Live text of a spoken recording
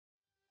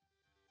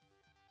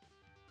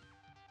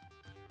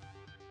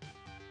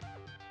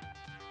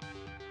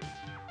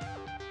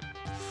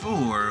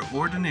Four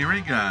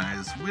ordinary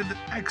guys with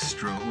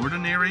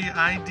extraordinary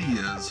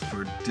ideas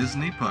for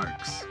Disney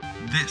parks.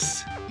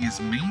 This is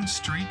Main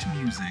Street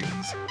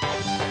Musings,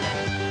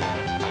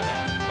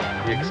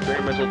 the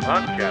experimental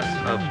podcast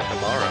of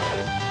tomorrow.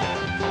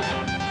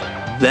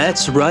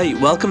 That's right.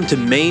 Welcome to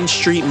Main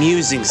Street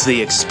Musings, the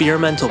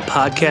experimental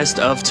podcast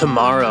of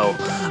tomorrow.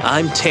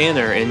 I'm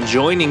Tanner, and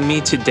joining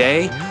me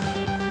today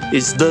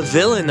is the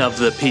villain of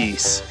the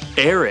piece,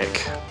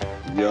 Eric.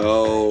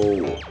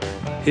 Yo.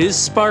 His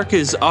spark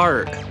is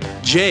art,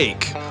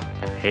 Jake.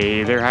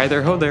 Hey there, hi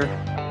there, ho there.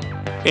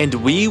 And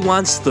we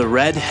wants the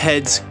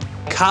redhead's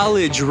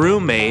college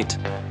roommate,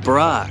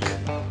 Brock.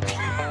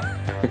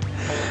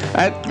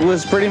 That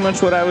was pretty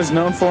much what I was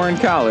known for in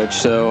college,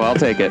 so I'll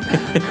take it.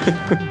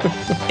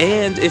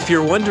 And if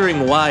you're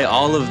wondering why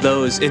all of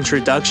those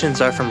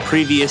introductions are from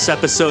previous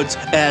episodes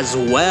as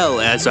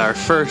well as our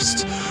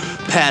first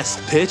Past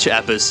Pitch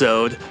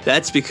episode,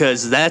 that's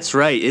because that's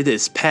right, it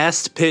is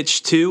Past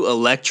Pitch 2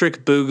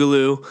 Electric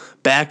Boogaloo,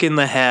 back in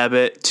the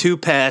habit, 2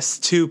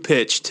 past, 2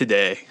 pitch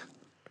today.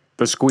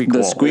 The squeak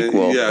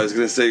wall. Yeah, I was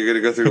going to say, you're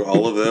going to go through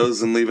all of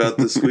those and leave out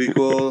the squeak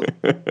wall?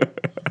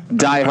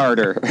 Die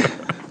harder.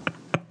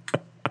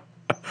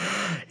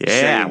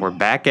 Yeah, Shame. we're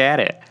back at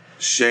it.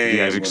 Shame.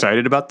 You guys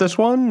excited about this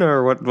one,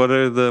 or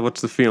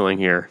what's the feeling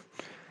here?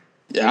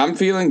 Yeah, I'm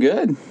feeling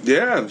good.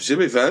 Yeah, should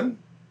be fun.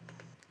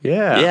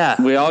 Yeah.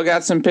 We all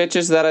got some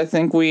pitches that I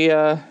think we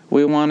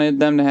wanted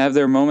them to have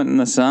their moment in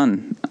the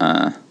sun.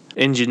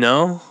 And you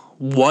know,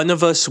 one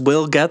of us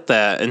will get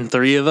that, and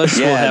 3 of us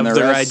will and have the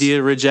their rest-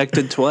 idea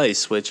rejected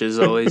twice, which is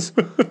always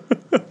Yeah,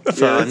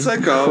 fun. it's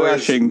like always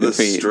Crushing the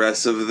defeat.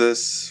 stress of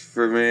this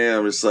for me.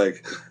 I'm just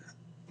like,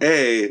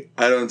 A,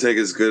 I don't take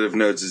as good of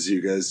notes as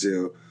you guys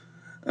do.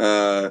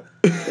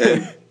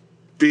 And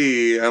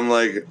B, I'm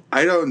like,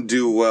 I don't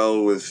do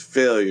well with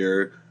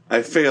failure.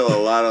 I fail a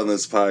lot on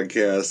this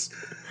podcast.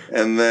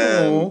 And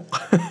then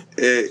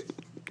it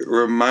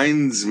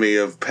reminds me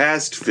of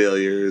past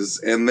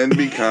failures and then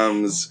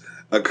becomes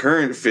a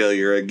current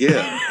failure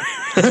again.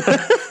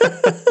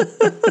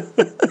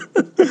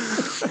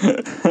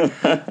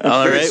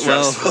 All Very right,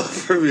 well, stressful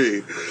for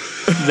me.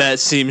 that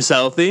seems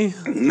healthy.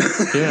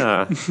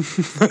 Yeah.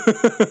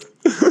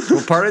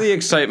 Well, part of the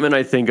excitement,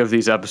 I think, of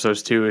these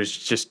episodes, too, is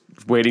just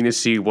waiting to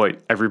see what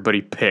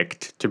everybody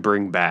picked to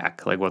bring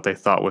back, like what they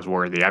thought was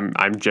worthy.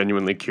 I'm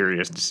genuinely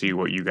curious to see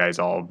what you guys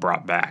all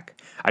brought back.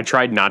 I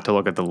tried not to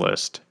look at the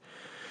list,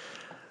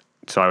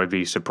 so I would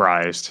be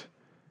surprised.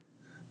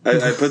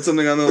 I put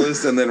something on the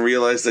list and then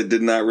realized I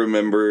did not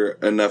remember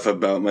enough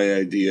about my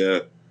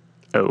idea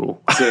Oh.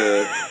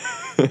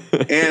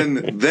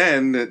 and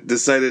then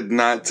decided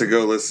not to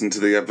go listen to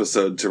the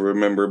episode to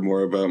remember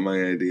more about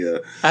my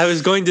idea. I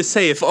was going to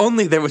say, if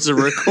only there was a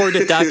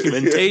recorded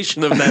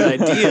documentation of that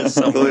idea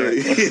somewhere.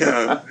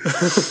 Yeah.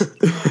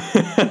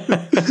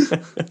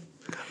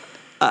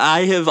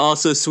 I have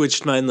also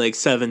switched mine like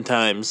 7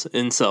 times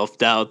in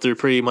self-doubt through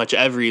pretty much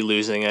every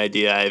losing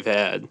idea I've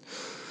had.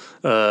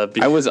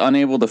 I was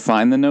unable to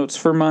find the notes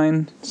for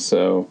mine,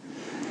 so...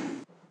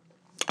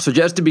 So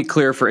just to be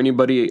clear for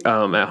anybody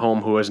at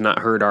home who has not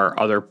heard our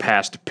other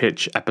Past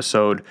Pitch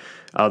episode,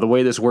 the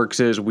way this works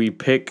is we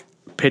pick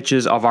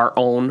pitches of our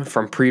own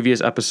from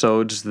previous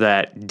episodes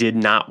that did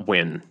not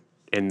win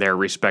in their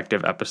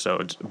respective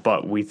episodes,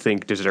 but we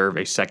think deserve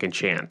a second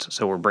chance.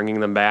 So we're bringing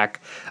them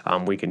back.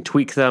 We can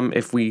tweak them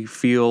if we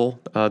feel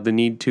the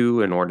need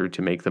to in order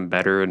to make them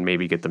better and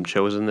maybe get them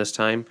chosen this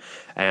time.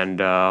 And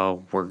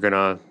we're going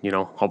to,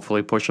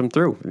 hopefully push them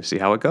through and see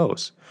how it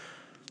goes.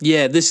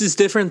 Yeah, this is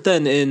different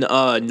than in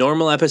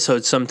normal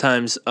episodes.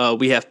 Sometimes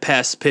we have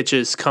past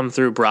pitches come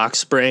through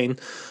Brock's brain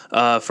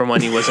from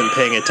when he wasn't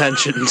paying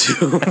attention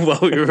to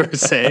what we were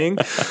saying.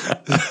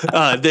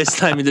 This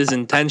time it is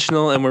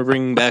intentional, and we're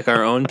bringing back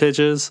our own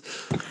pitches.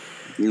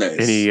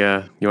 Nice.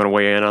 You want to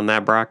weigh in on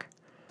that, Brock?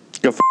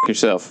 Go f***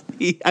 yourself.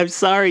 I'm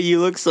sorry, you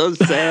look so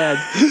sad.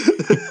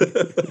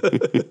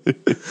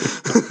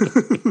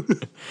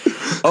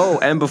 Oh,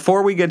 and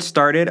before we get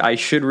started, I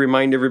should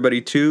remind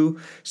everybody to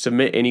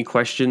submit any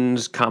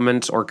questions,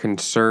 comments, or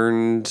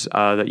concerns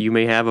that you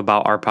may have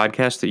about our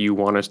podcast that you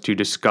want us to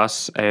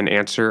discuss and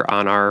answer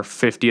on our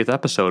 50th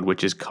episode,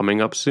 which is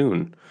coming up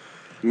soon.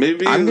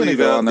 Maybe I'm going to leave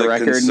go out on the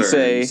record and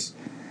say,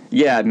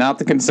 yeah, not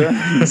the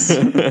concerns.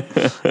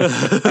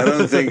 I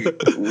don't think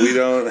we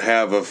don't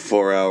have a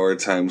 4-hour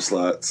time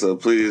slot, so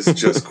please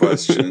just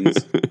questions.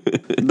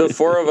 The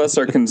 4 of us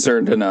are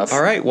concerned enough.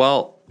 All right,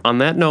 well, on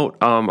that note,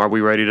 are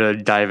we ready to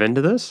dive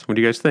into this? What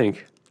do you guys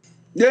think?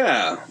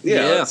 Yeah.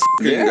 Let's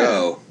fucking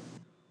go.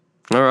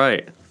 All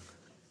right.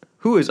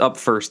 Who is up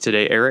first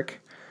today, Eric?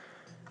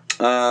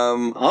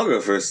 I'll go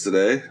first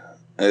today.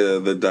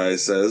 The die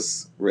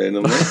says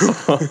randomly.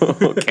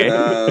 Okay.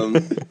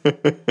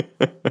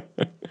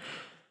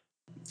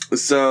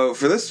 So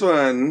for this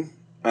one,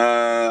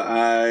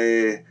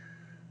 I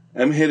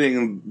am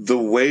hitting the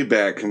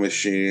Wayback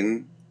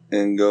Machine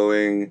and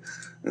going,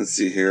 let's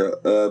see here,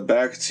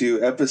 back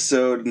to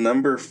episode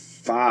number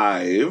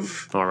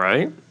 5. All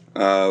right.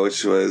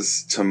 Which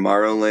was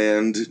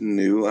Tomorrowland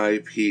new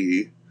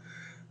IP.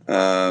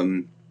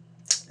 and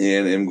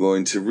am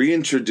going to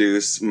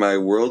reintroduce my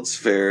World's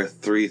Fair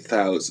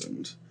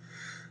 3000,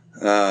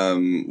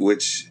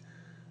 which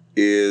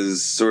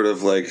is sort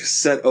of like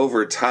set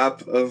over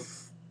top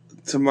of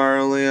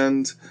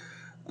Tomorrowland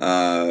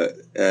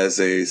as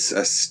a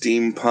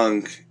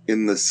steampunk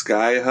in the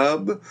sky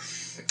hub.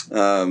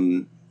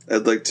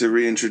 I'd like to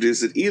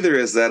reintroduce it either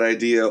as that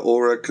idea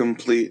or a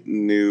complete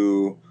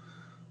new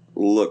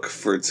look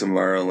for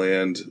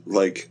Tomorrowland,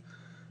 like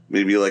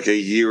maybe like a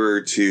year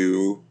or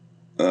two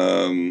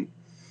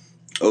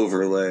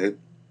overlay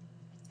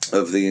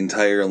of the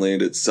entire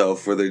land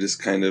itself, where they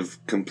just kind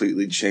of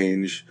completely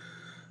change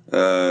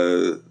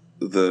the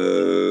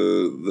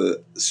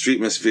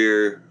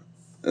streetmosphere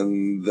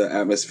and the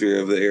atmosphere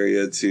of the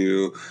area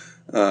to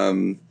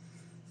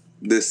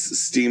this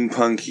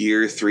steampunk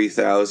year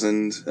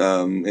 3000,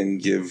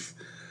 and give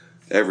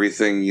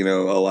everything,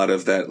 a lot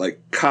of that like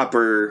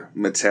copper,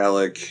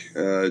 metallic,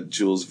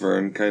 Jules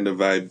Verne kind of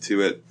vibe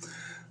to it.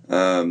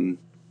 I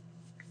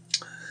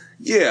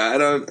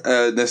don't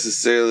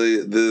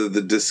necessarily,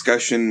 the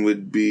discussion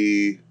would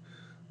be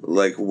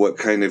like what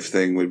kind of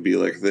thing would be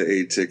like the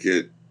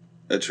A-ticket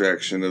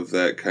attraction of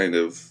that kind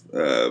of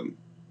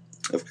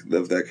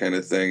that kind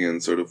of thing,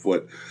 and sort of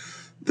what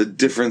the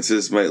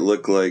differences might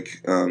look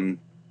like.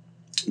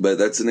 But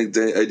that's an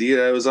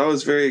idea I was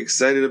always very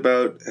excited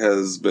about,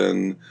 has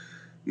been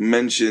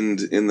mentioned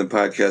in the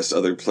podcast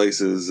other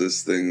places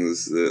as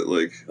things that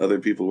like other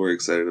people were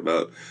excited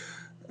about.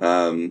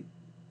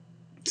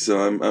 So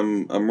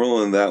I'm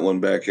rolling that one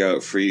back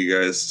out for you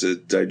guys to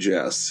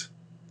digest.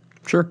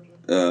 Sure.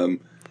 And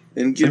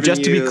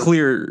just to be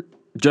clear,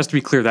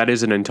 that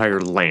is an entire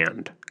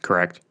land,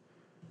 correct?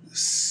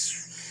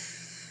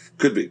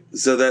 Could be.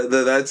 So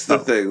that's the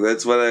thing.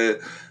 That's what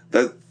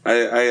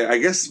I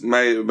guess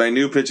my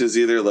new pitch is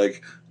either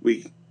like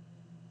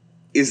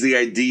is the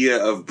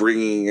idea of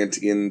bringing it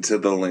into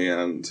the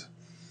land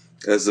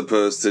as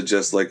opposed to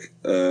just like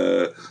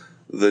the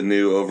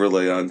new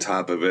overlay on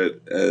top of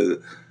it,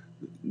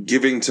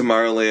 giving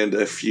Tomorrowland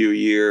a few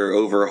year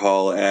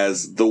overhaul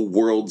as the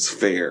World's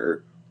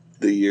Fair,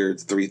 the year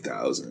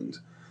 3000.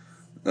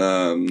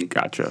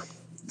 Gotcha.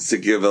 To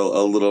give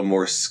a little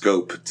more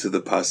scope to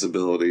the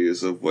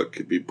possibilities of what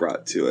could be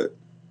brought to it.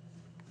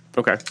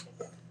 Okay.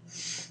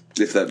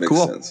 If that makes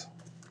sense.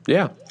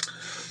 Yeah.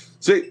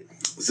 Sweet.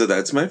 So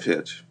that's my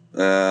pitch.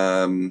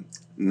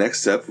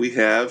 Next up, we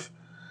have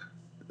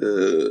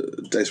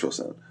dice roll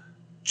sound.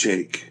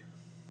 Jake.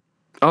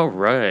 All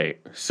right.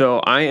 So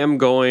I am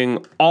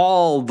going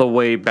all the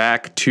way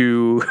back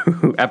to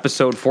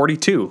episode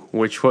 42,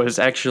 which was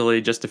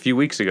actually just a few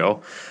weeks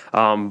ago.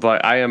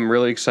 But I am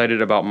really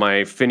excited about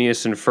my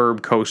Phineas and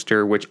Ferb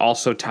coaster, which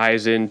also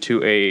ties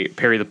into a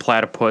Perry the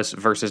Platypus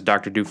versus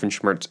Dr.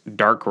 Doofenshmirtz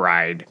Dark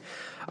Ride.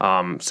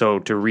 So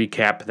to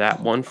recap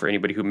that one, for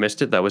anybody who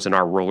missed it, that was in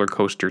our Roller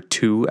Coaster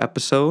 2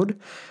 episode.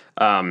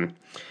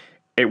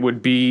 It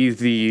would be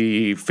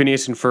the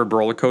Phineas and Ferb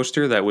roller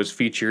coaster that was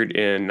featured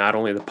in not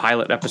only the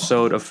pilot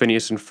episode of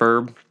Phineas and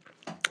Ferb,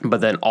 but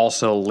then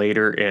also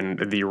later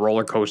in the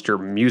roller coaster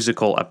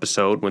musical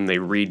episode when they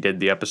redid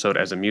the episode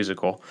as a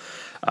musical.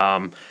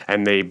 And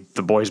the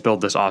boys built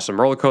this awesome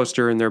roller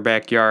coaster in their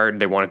backyard.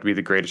 They want it to be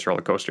the greatest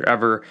roller coaster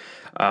ever.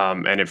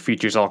 And it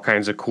features all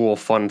kinds of cool,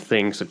 fun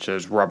things such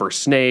as rubber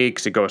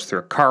snakes. It goes through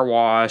a car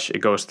wash. It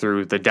goes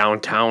through the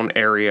downtown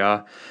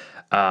area.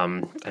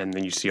 And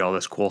then you see all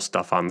this cool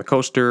stuff on the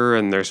coaster,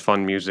 and there's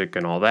fun music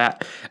and all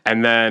that.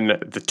 And then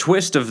the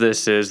twist of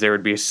this is there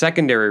would be a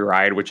secondary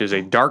ride, which is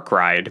a dark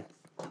ride,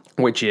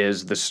 which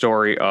is the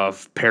story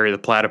of Perry the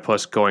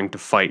Platypus going to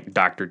fight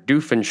Dr.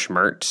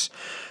 Doofenshmirtz.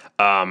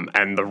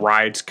 And the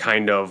rides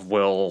kind of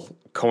will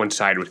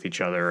coincide with each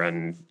other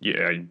and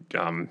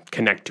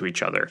connect to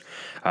each other.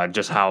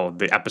 Just how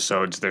the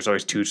episodes, there's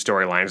always two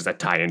storylines that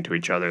tie into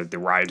each other. The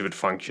rides would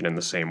function in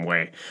the same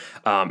way.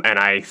 And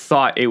I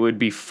thought it would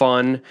be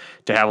fun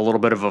to have a little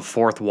bit of a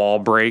fourth wall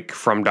break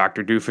from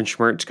Dr.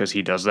 Doofenshmirtz, because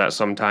he does that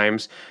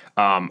sometimes.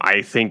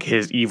 I think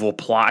his evil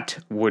plot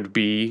would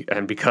be,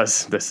 and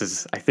because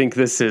I think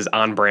this is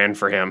on brand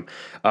for him,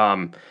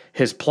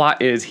 his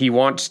plot is he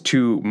wants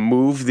to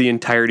move the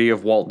entirety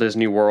of Walt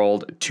Disney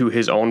World to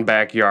his own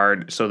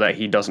backyard so that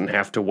he doesn't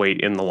have to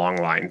wait in the long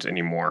lines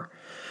anymore.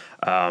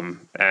 And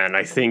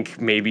I think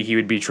maybe he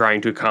would be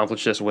trying to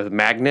accomplish this with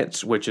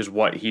magnets, which is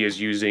what he is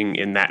using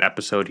in that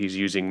episode. He's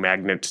using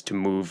magnets to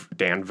move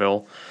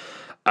Danville.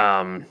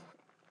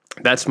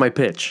 That's my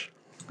pitch.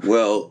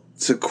 Well,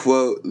 to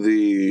quote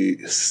the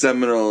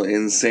seminal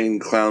Insane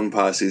Clown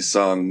Posse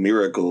song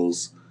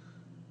Miracles,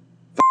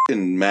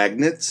 "Fucking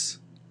magnets?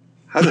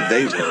 How did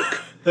they work?"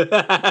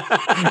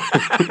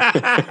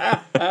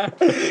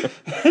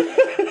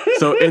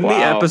 So in the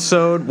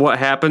episode, what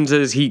happens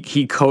is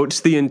he coats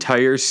the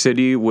entire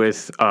city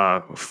with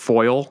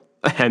foil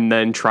and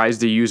then tries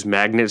to use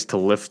magnets to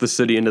lift the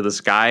city into the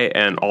sky,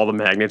 and all the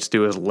magnets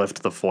do is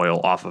lift the foil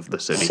off of the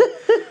city.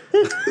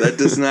 That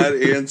does not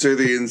answer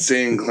the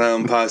Insane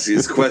Clown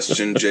Posse's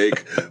question,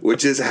 Jake,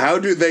 which is, how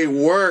do they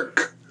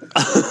work?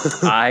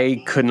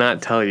 I could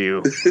not tell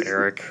you,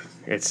 Eric.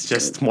 It's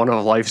just one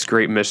of life's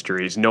great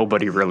mysteries.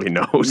 Nobody really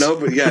knows.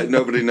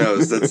 Nobody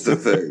knows. That's the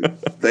thing.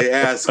 They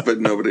ask, but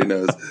nobody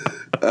knows.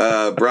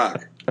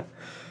 Brock.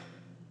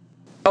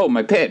 Oh,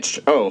 my pitch.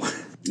 Oh,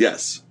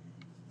 Yes.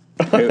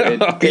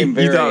 it came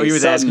very You thought he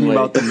was asking suddenly.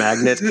 about the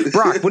magnets.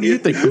 Brock, what do you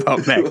think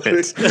about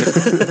magnets? Brock,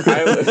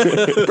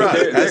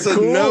 as a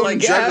cool, known I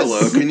guess.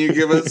 juggalo, can you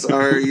give us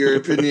your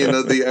opinion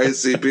of the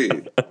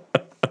ICP?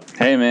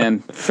 Hey, man,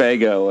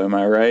 Fago, am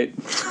I right?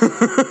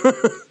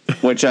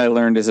 Which I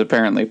learned is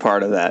apparently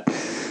part of that.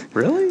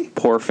 Really?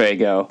 Poor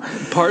Fago.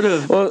 Part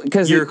of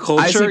Because your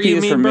culture, ICP you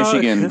is mean, from Brock?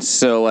 Michigan,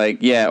 so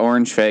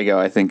Orange Fago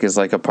I think is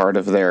like a part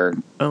of their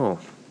Oh.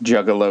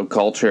 juggalo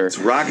culture.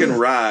 Rock and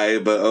rye,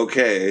 but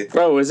okay.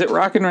 Oh, is it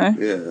Rock and Rye?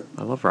 Yeah.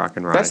 I love rock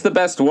and roll. That's the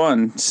best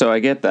one, so I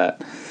get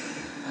that.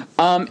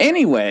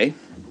 Anyway,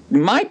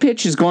 my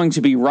pitch is going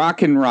to be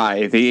Rock and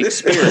Rye, the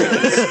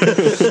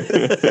experience.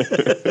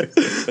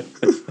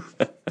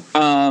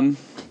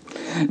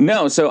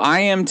 No, so I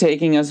am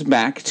taking us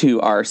back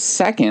to our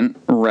second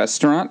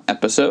restaurant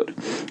episode.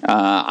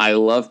 I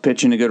love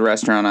pitching a good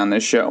restaurant on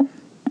this show.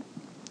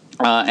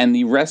 And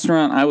the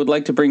restaurant I would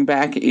like to bring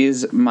back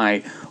is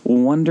my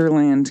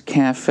Wonderland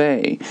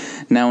Cafe.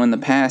 Now, in the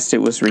past, it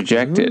was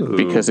rejected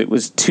because it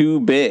was too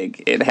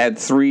big. It had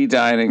 3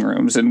 dining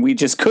rooms, and we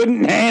just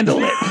couldn't handle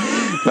it.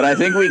 But I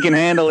think we can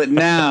handle it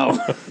now.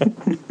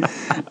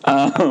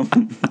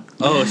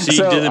 Oh, so you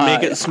So, didn't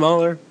make it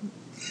smaller?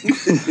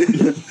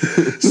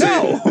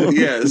 No!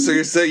 Yeah, so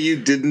you're saying you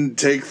didn't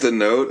take the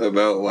note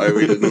about why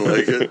we didn't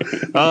like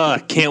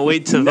it? Can't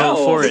wait to No.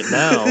 vote for it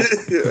now.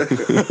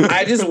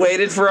 I just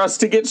waited for us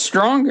to get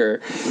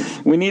stronger.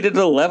 We needed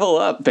to level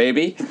up,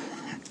 baby.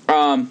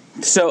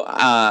 So,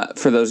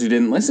 for those who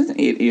didn't listen,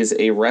 it is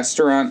a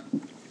restaurant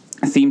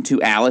themed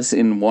to Alice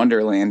in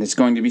Wonderland. It's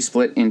going to be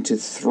split into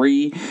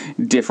 3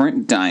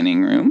 different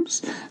dining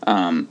rooms.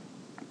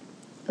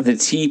 The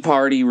tea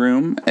party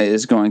room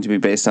is going to be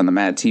based on the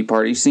Mad Tea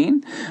Party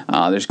scene.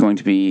 There's going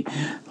to be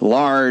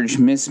large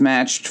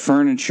mismatched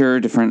furniture,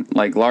 different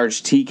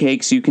large tea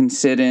cakes you can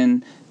sit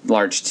in,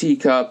 large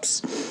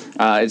teacups.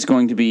 It's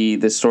going to be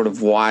this sort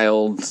of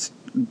wild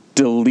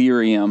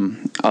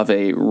delirium of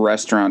a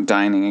restaurant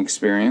dining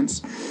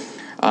experience.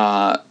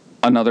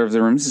 Another of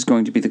the rooms is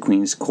going to be the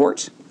Queen's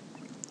Court.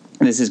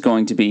 This is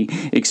going to be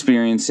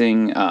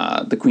experiencing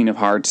the Queen of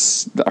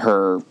Hearts,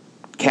 her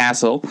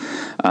castle.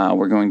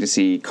 We're going to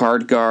see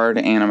card guard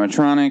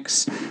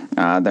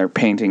animatronics. They're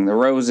painting the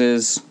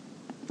roses,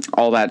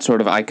 all that sort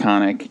of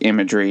iconic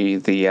imagery.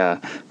 The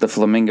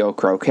flamingo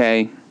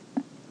croquet.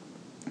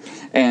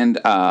 And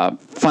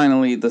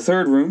finally, the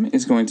third room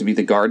is going to be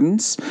the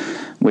gardens,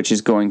 which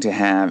is going to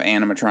have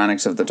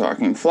animatronics of the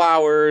talking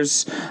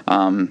flowers,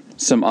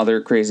 some other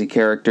crazy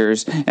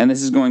characters, and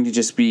this is going to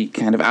just be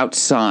kind of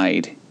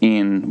outside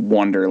in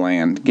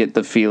Wonderland. Get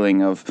the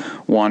feeling of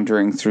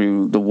wandering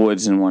through the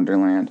woods in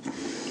Wonderland.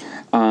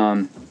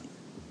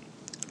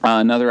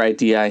 Another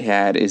idea I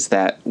had is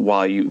that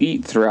while you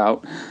eat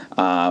throughout,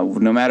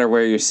 no matter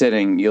where you're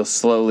sitting, you'll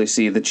slowly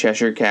see the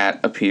Cheshire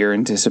Cat appear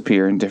and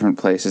disappear in different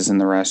places in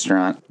the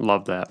restaurant.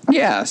 Love that.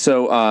 Yeah,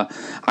 so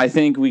I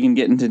think we can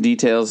get into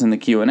details in the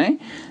Q&A,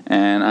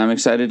 and I'm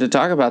excited to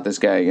talk about this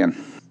guy again.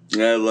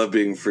 I love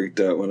being freaked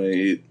out when I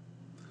eat.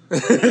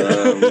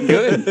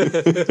 Good.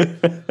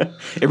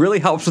 It really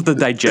helps with the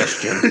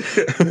digestion.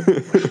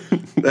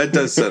 That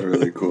does sound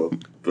really cool,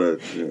 but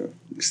you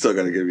still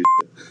got to give you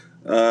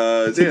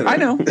Dan. I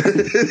know.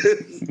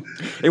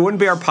 It wouldn't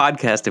be our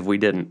podcast if we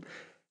didn't.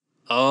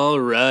 All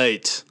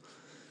right.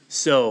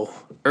 So,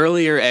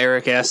 earlier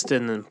Eric asked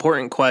an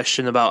important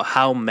question about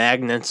how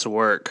magnets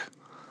work.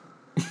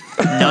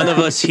 None of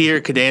us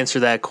here could answer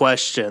that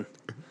question.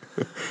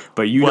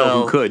 But you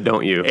know who could,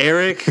 don't you?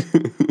 Eric,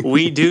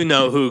 we do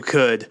know who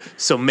could.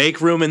 So make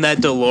room in that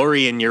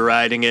DeLorean you're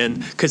riding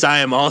in, because I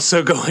am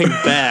also going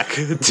back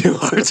to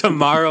our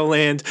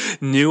Tomorrowland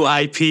new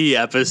IP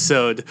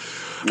episode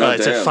to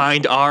damn.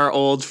 find our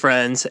old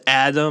friends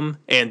Adam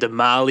and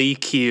Molly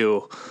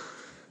Q.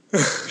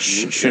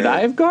 Should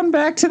I have gone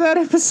back to that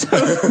episode?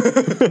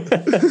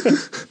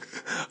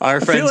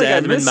 Our friends like I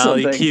Adam and missed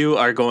Molly something. Q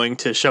are going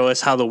to show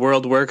us how the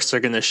world works. They're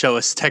going to show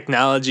us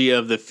technology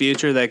of the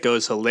future that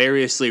goes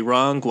hilariously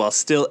wrong while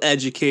still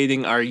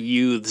educating our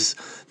youths.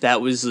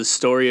 That was the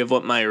story of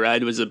what my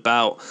ride was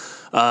about.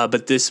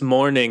 But this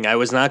morning, I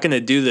was not going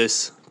to do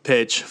this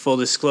pitch, full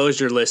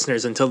disclosure,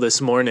 listeners, until this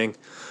morning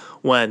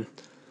when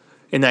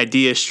an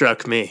idea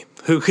struck me.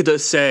 Who could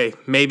say?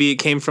 Maybe it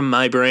came from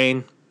my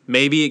brain.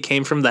 Maybe it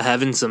came from the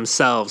heavens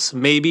themselves.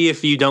 Maybe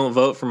if you don't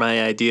vote for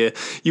my idea,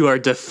 you are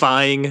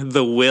defying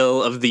the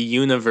will of the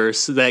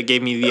universe that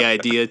gave me the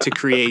idea to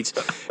create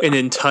an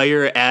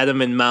entire Adam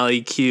and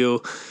Molly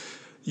Q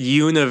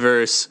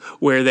universe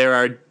where there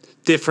are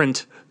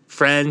different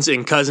friends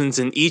and cousins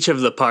in each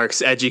of the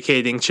parks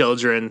educating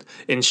children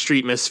in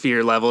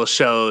Streetmosphere level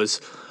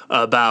shows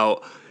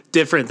about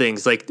different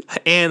things like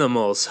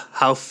animals,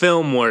 how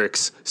film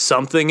works,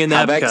 something in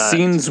How Epcot.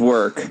 vaccines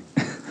work.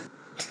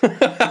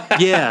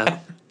 Yeah,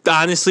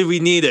 honestly, we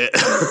need it.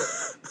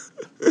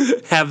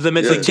 Have them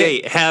at the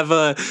gate. Have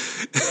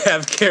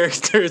have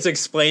characters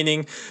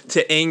explaining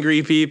to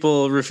angry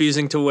people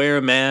refusing to wear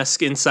a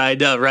mask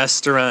inside a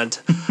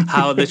restaurant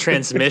how the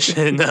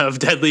transmission of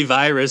deadly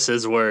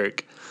viruses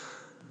work.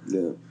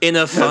 Yeah. In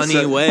a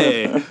funny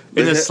way.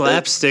 In a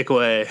slapstick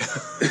way.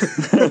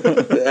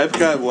 The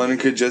Epcot one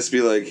could just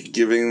be like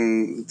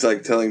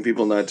telling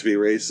people not to be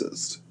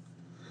racist.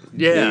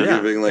 Yeah.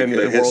 Giving like And a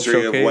the World history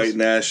of Showcase. white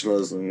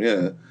nationalism.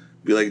 Yeah.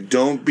 Be like,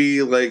 don't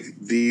be like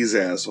these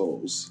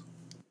assholes.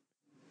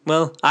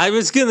 Well, I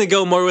was going to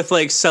go more with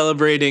like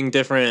celebrating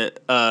different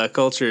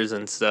cultures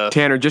and stuff.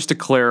 Tanner, just to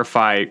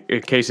clarify,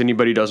 in case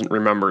anybody doesn't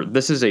remember,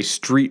 this is a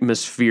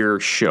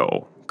Streetmosphere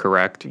show,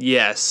 correct?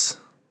 Yes.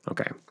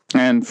 Okay.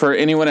 And for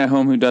anyone at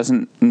home who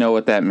doesn't know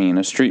what that means,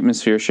 a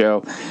Streetmosphere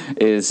show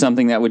is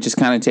something that would just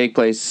kind of take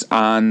place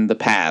on the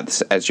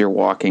paths as you're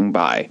walking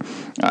by.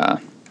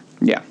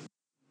 Yeah.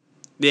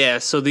 Yeah,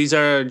 so these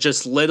are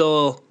just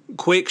little,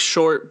 quick,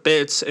 short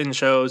bits and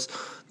shows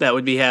that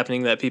would be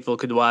happening that people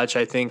could watch.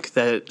 I think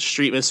that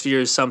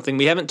Streetmosphere is something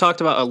we haven't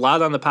talked about a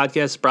lot on the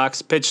podcast.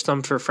 Brock's pitched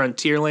them for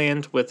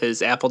Frontierland with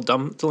his Apple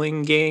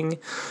Dumpling Gang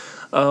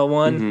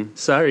one. Mm-hmm.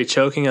 Sorry,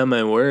 choking on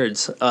my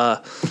words.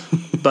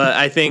 But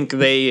I think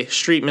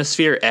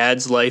Streetmosphere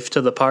adds life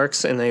to the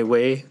parks in a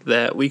way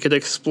that we could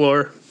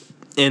explore.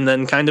 And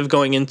then kind of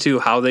going into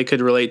how they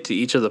could relate to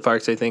each of the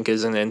parks, I think,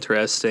 is an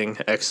interesting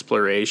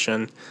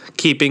exploration.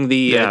 Keeping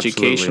the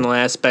educational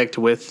aspect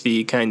with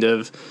the kind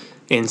of,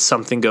 and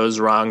something goes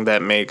wrong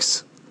that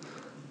makes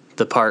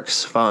the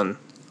parks fun.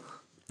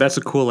 That's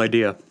a cool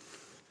idea.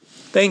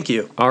 Thank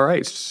you. All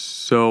right.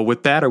 So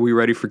with that, are we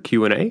ready for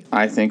Q&A?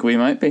 I think we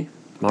might be.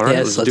 All right,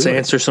 Yes, let's do it.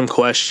 answer some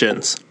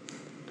questions.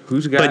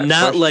 Who's got But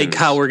not like questions?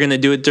 how we're going to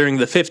do it during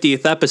the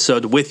 50th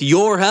episode with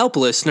your help,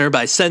 listener,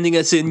 by sending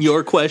us in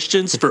your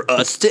questions for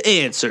us to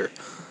answer.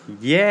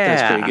 Yeah.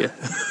 That's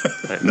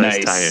pretty good. Nice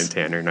Nice. tie-in,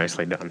 Tanner.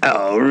 Nicely done.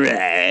 All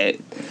right.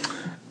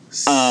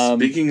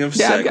 Speaking of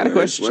yeah, I've got a segues,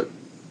 question. what-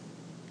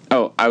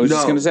 Oh, I was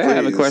just No, going to say I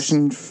have a please.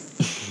 question.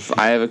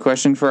 I have a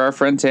question for our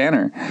friend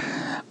Tanner.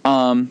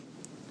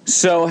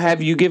 So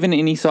have you given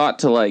any thought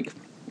to like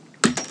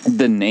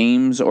the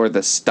names or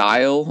the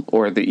style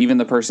or even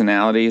the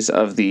personalities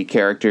of the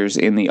characters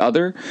in the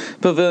other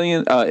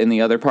pavilion, in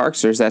the other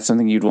parks, or is that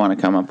something you'd want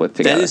to come up with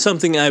together? That is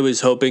something I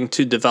was hoping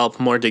to develop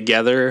more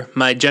together.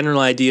 My general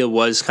idea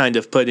was kind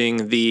of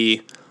putting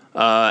the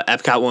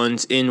Epcot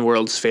ones in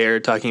World's Fair,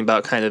 talking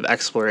about kind of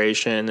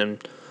exploration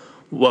and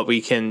what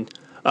we can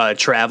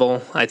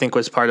travel, I think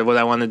was part of what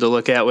I wanted to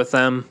look at with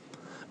them.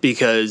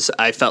 Because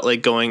I felt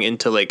like going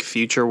into like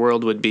Future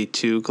World would be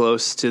too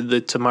close to the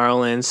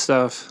Tomorrowland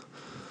stuff.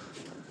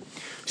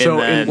 So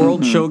And then- in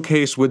World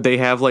Showcase, would they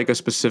have like a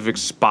specific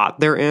spot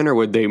they're in, or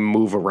would they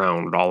move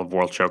around all of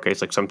World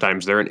Showcase? Like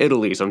sometimes they're in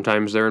Italy,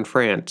 sometimes they're in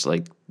France,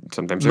 like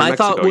sometimes they're in My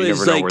Mexico. thought You never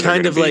was know like where they're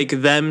kind gonna of be. like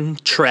them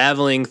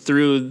traveling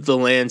through the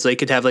lands. They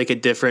could have like a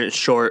different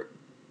short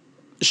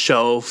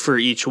show for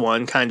each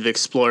one, kind of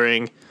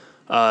exploring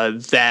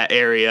that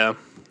area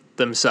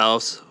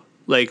themselves,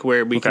 like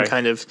where we can Okay.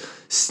 kind of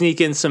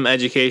sneak in some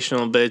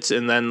educational bits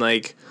and then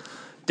like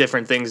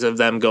different things of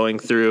them going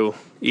through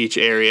each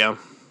area,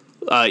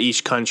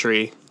 each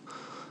country,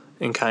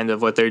 and kind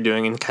of what they're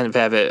doing, and kind of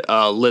have it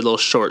a little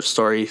short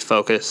story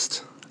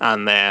focused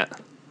on that.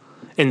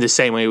 In the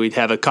same way we'd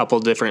have a couple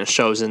different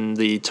shows in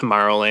the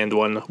Tomorrowland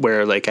one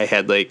where like I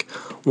had like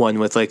one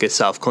with like a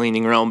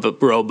self-cleaning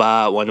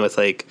robot, one with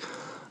like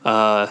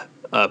a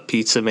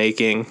pizza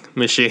making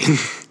machine.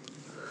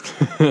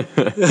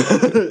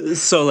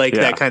 So like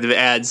Yeah. that kind of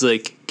adds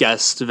like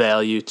guest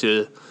value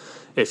to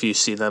if you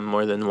see them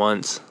more than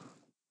once.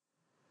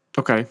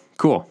 Okay,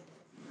 cool.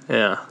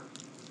 Yeah.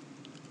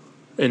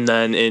 And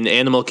then in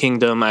Animal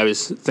Kingdom, I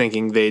was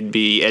thinking they'd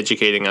be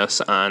educating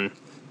us on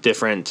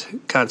different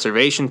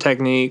conservation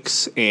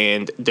techniques,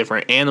 and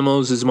different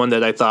animals is one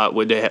that I thought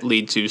would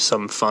lead to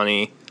some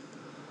funny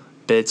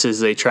bits as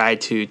they try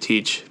to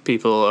teach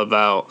people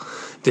about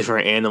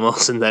different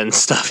animals, and then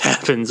stuff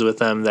happens with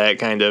them that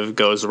kind of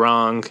goes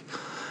wrong.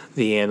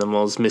 The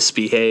animals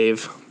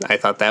misbehave. I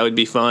thought that would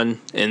be fun.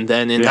 And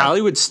then in Yeah.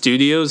 Hollywood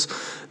Studios,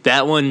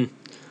 that one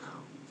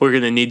we're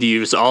going to need to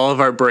use all of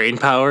our brain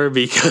power,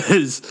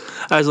 because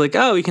I was like,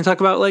 oh, we can talk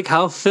about like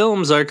how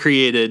films are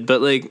created,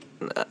 but like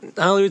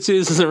Hollywood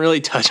Studios doesn't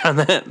really touch on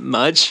that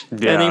much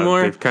Yeah,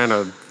 anymore. they've kind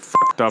of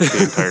fucked up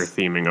the entire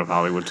theming of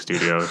Hollywood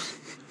Studios.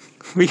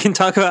 We can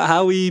talk about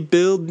how we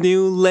build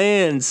new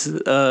lands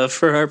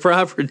for our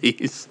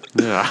properties.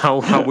 Yeah,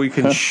 how we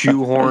can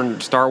shoehorn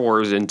Star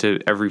Wars into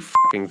every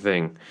fucking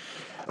thing.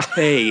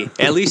 Hey,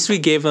 at least we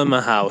gave them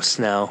a house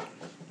now.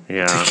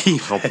 Yeah,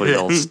 hopefully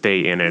they'll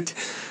stay in it.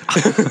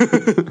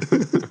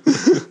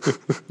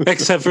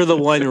 Except for the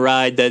one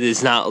ride that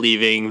is not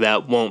leaving,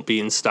 that won't be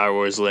in Star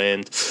Wars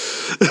Land.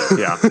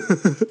 Yeah.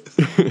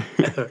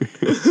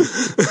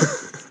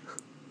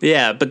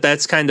 Yeah, but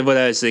that's kind of what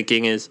I was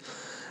thinking, is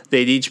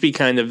they'd each be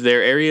kind of,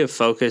 their area of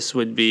focus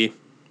would be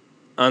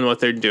on what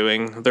they're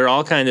doing. They're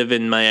all kind of,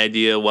 in my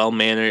idea,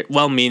 well-mannered,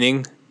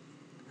 well-meaning,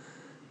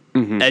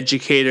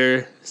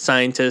 educator,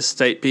 scientist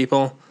type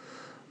people.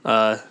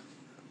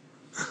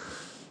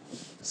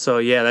 So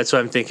yeah, that's what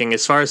I'm thinking.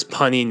 As far as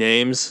punny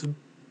names,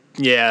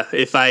 yeah,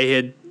 if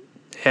I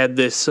had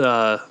this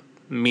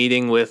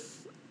meeting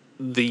with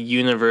the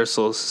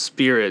Universal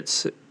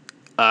Spirits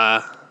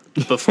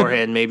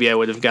beforehand, maybe I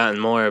would have gotten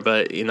more.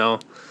 But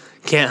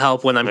can't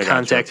help when I'm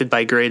contacted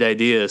by great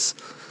ideas.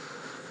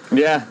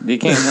 Yeah, you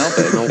can't help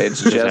it.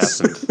 It's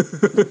just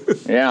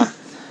yeah.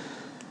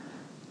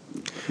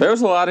 There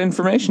was a lot of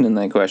information in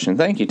that question.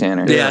 Thank you,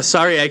 Tanner. Yeah,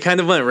 sorry, I kind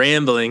of went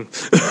rambling.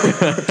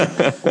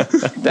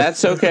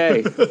 That's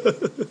okay.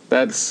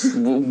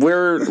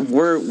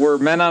 We're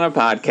men on a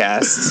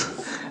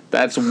podcast.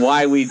 That's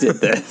why we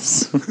did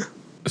this.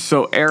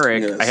 So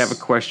Eric, Yes. I have a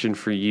question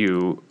for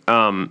you.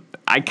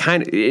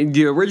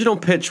 The original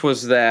pitch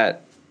was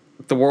that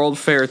the World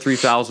Fair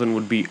 3000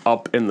 would be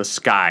up in the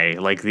sky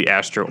like the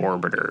Astro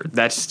Orbiter.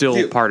 That's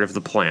still part of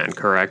the plan,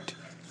 correct?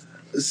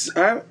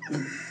 So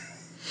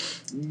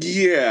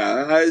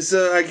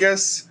I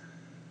guess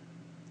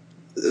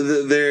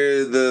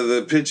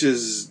the pitch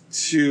is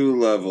too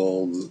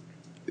leveled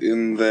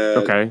in that.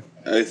 Okay.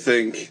 I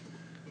think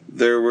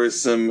there were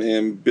some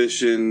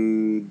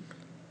ambition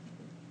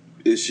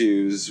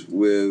issues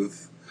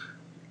with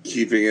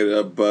keeping it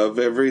above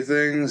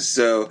everything.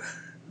 So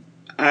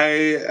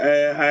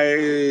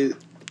I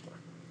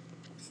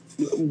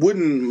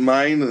wouldn't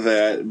mind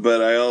that,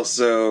 but I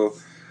also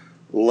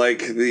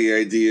like the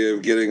idea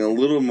of getting a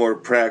little more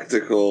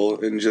practical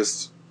and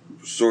just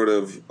sort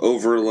of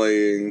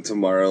overlaying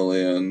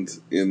Tomorrowland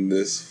in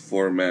this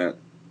format.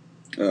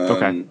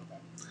 Okay.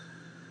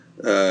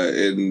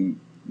 And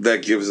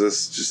that gives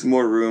us just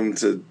more room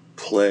to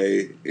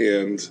play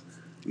and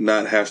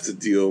not have to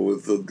deal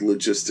with the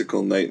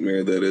logistical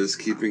nightmare that is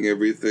keeping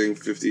everything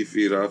 50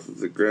 feet off of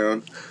the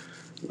ground.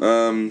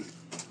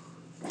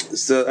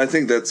 So I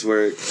think that's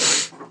where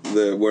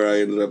I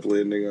ended up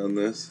landing on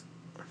this.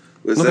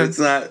 Was that it's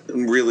not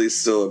really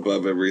still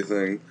above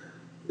everything,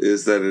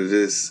 is that it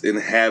is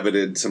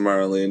inhabited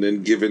Tomorrowland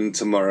and given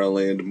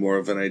Tomorrowland more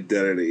of an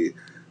identity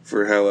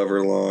for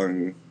however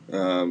long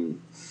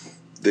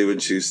they would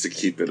choose to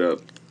keep it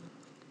up.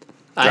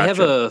 I have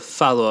a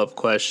follow-up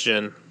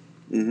question.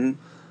 Mm-hmm.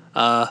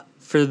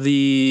 For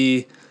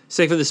the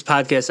sake of this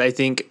podcast, I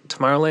think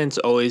Tomorrowland's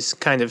always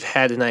kind of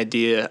had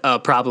a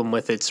problem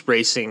with its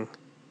racing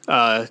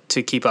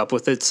to keep up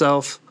with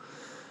itself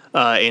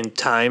in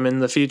time in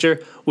the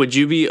future. Would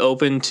you be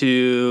open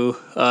to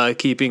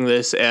keeping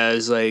this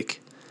as like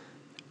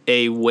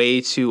a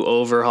way to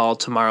overhaul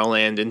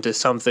Tomorrowland into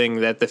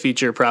something that the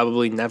future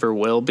probably never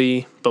will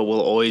be, but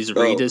will always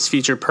read as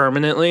future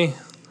permanently?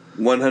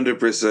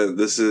 100%.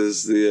 This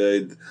is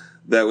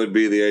that would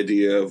be the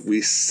idea of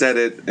we set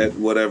it at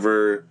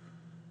whatever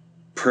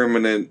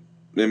permanent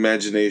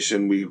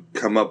imagination we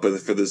come up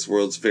with for this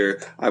World's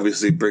Fair.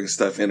 Obviously bring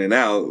stuff in and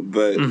out,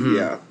 but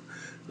yeah.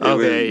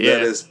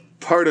 That is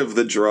part of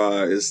the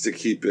draw, is to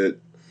keep it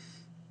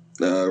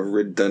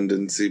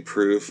redundancy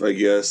proof, I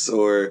guess,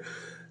 or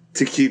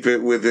to keep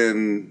it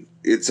within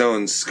its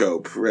own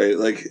scope, right?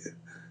 Like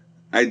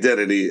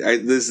identity.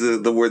 This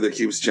is the word that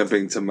keeps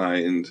jumping to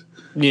mind.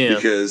 Yeah.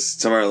 Because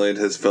Tomorrowland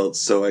has felt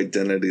so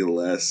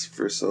identity-less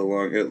for so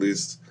long, at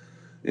least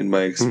in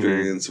my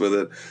experience with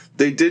it.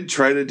 They did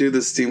try to do the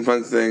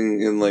steampunk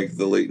thing in like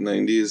the late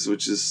 90s,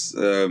 which is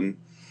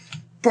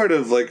part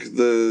of like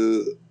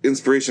the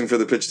inspiration for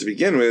the pitch to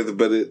begin with,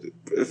 but it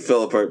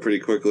fell apart pretty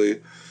quickly.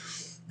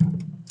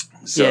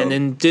 So, yeah, and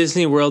in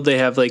Disney World, they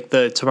have like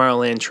the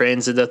Tomorrowland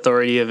Transit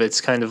Authority of it's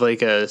kind of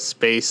like a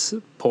space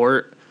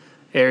port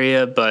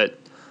area, but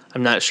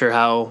I'm not sure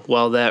how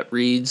well that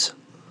reads.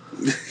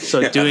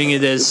 So doing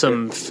it as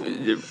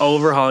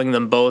overhauling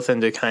them both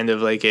into kind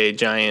of like a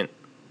giant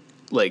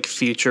like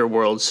future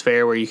World's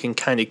Fair where you can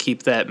kind of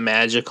keep that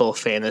magical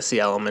fantasy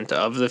element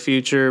of the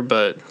future,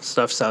 but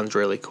stuff sounds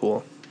really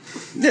cool.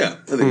 Yeah,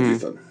 I think it'd be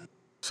fun.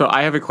 So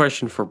I have a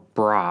question for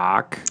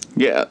Brock.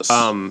 Yes.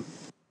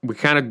 We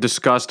kind of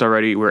discussed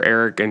already where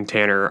Eric and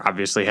Tanner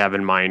obviously have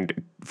in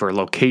mind for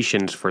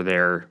locations for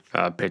their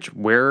pitch.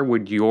 Where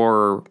would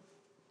your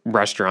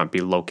restaurant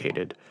be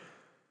located?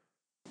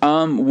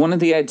 One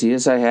of the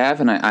ideas I have,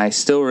 and I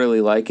still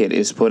really like it,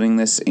 is putting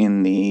this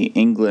in the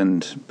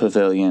England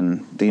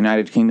pavilion, the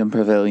United Kingdom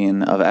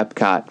pavilion of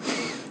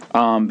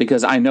Epcot.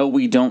 Because I know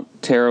we don't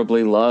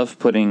terribly love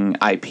putting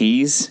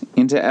IPs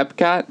into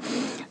Epcot,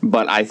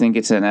 but I think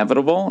it's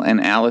inevitable,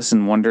 and Alice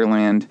in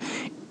Wonderland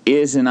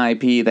is an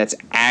IP that's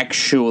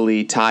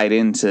actually tied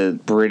into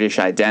British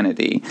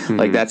identity.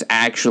 Like, that's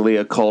actually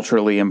a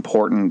culturally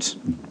important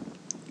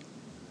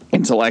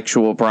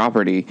intellectual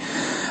property.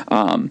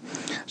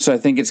 So I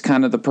think it's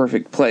kind of the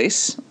perfect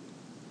place.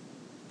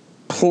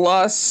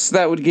 Plus,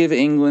 that would give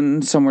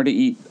England somewhere to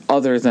eat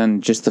other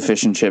than just the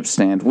fish and chip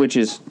stand, which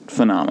is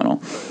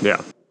phenomenal.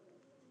 Yeah.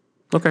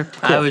 Okay.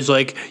 Cool. I was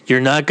like, you're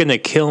not going to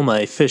kill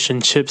my fish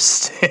and chip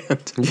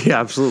stand. Yeah,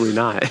 absolutely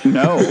not.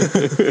 No,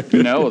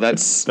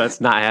 that's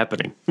not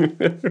happening.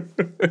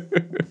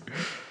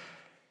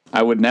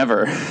 I would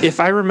never. If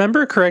I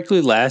remember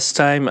correctly, last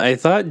time I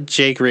thought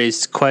Jake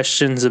raised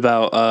questions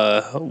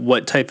about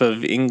what type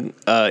of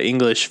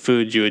English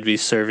food you would be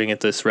serving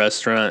at this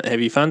restaurant. Have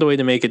you found a way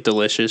to make it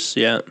delicious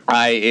yet?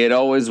 It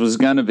always was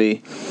gonna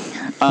be.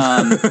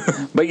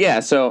 But yeah,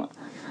 so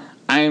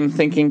I'm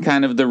thinking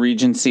kind of the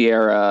Regency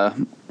era,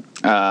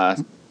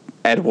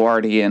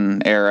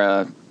 Edwardian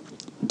era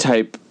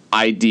type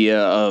idea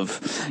of,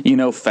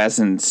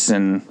 pheasants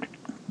and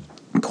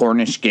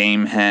Cornish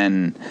game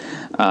hen,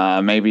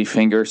 maybe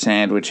finger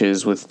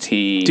sandwiches with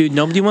tea. Dude,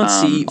 nobody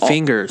wants to eat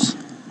fingers.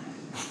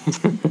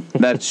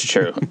 That's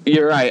true.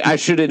 You're right. I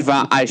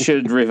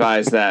should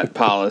revise that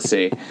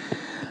policy.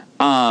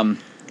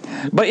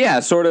 But yeah,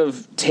 sort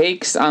of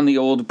takes on the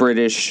old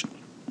British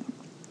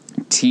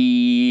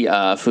tea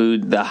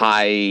food, the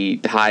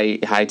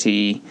high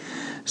tea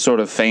sort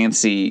of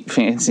fancy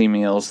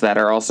meals that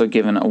are also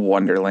given a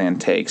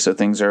Wonderland take. So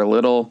things are a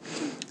little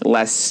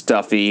less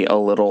stuffy, a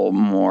little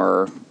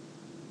more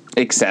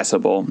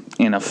accessible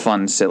in a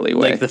fun, silly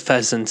way. Like the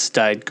pheasants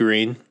dyed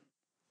green.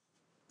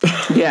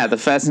 Yeah, the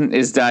pheasant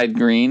is dyed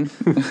green.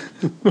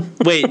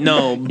 Wait,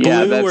 no, blue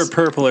Yeah, or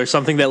purple or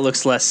something that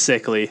looks less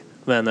sickly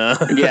than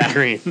Yeah.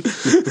 green.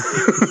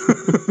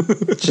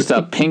 Just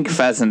a pink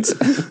pheasant.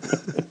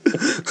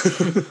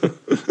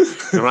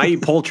 When I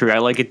eat poultry, I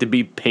like it to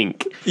be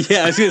pink.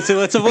 Yeah, I was gonna say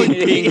let's avoid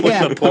pink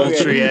with the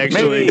poultry. okay.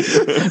 Actually,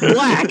 Maybe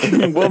black.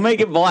 We'll make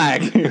it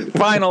black.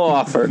 Final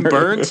offer.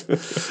 burnt.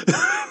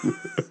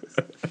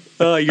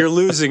 Oh, you're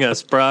losing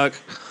us, Brock.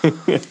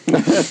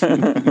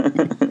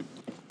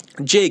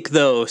 Jake,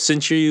 though,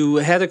 since you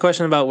had a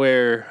question about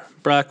where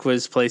Brock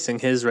was placing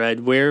his ride,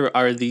 where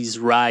are these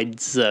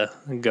rides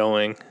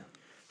going?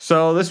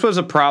 So this was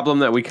a problem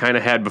that we kind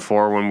of had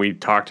before when we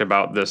talked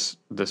about this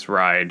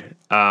ride,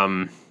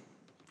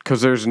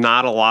 because there's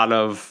not a lot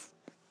of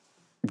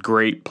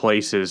great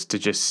places to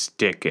just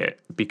stick it,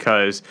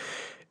 because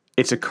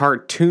it's a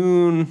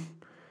cartoon,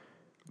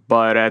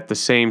 but at the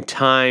same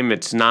time,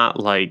 it's not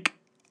like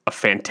a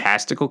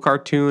fantastical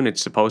cartoon.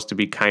 It's supposed to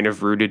be kind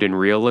of rooted in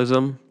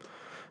realism,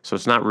 so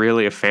it's not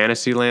really a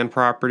Fantasyland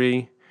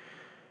property.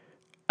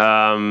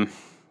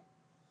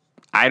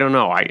 I don't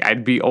know.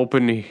 I'd be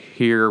open to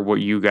hear what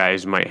you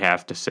guys might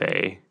have to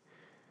say.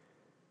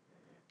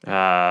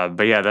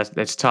 But yeah,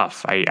 that's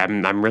tough.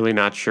 I'm really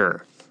not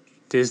sure.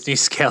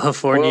 Disney's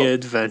California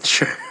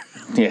Adventure.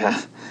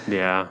 Yeah.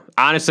 Yeah.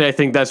 Honestly, I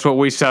think that's what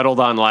we settled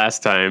on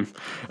last time.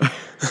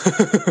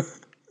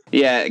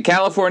 Yeah,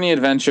 California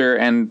Adventure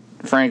and,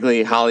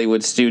 frankly,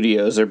 Hollywood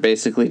Studios are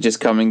basically just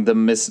becoming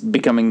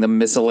the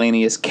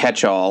miscellaneous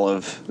catch-all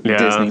of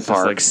Disney it's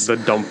parks. like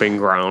the dumping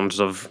grounds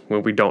of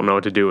when we don't know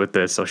what to do with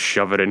this, so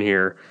shove it in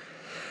here.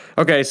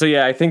 Okay, so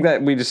yeah, I think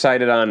that we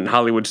decided on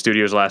Hollywood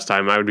Studios last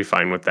time. I would be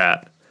fine with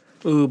that.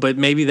 Ooh, but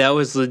maybe that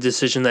was the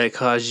decision that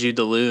caused you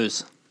to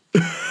lose.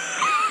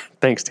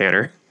 Thanks,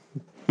 Tanner.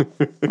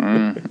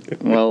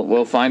 Well,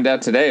 we'll find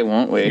out today,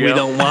 won't we? We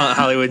don't want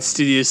Hollywood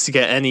Studios to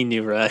get any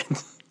new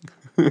rides.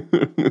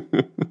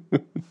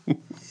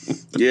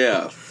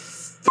 Yeah,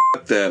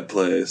 that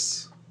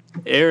place.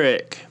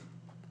 Eric.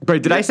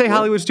 Wait, did I say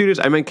Hollywood Studios?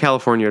 I meant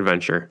California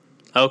Adventure.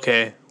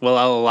 Okay, well,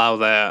 I'll allow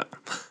that.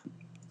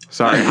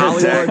 Sorry,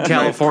 Hollywood,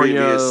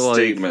 California. Like,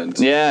 Statement.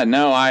 Yeah,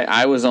 no,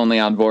 I was only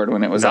on board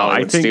when it was no, I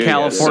Hollywood think Studios,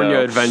 California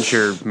so-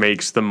 Adventure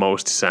makes the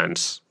most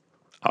sense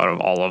out of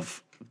all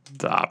of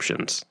the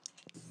options.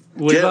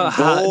 What Get about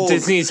bold.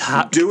 Disney's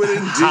Do it in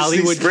Disney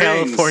Hollywood Springs.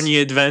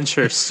 California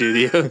Adventure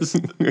Studios?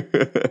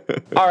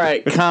 All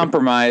right,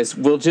 compromise.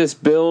 We'll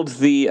just build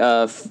the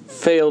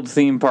failed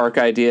theme park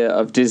idea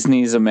of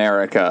Disney's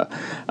America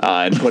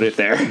and put it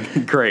there.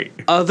 Great.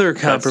 Other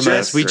compromise.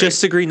 just We great.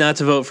 just agreed not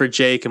to vote for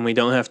Jake, and we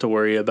don't have to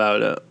worry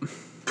about it.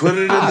 Put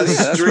it in the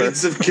that's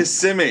streets of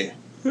Kissimmee.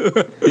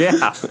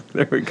 Yeah,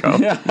 there we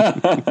go.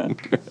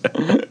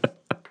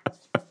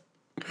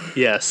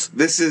 Yes.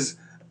 This is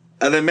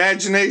an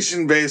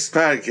imagination-based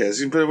podcast.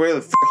 You can put it where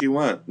the fuck you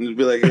want. And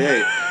be like,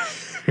 hey,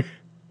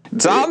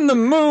 It's on the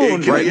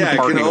moon. it can, Right in the it can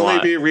parking only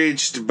lot. be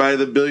reached by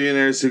the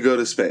billionaires who go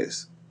to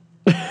space.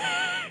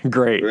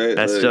 Great. Right,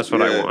 That's like, just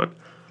what I yeah. want.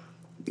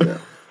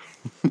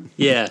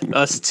 Yeah,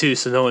 us too,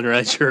 so no one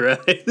rides your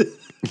ride.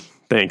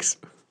 Thanks.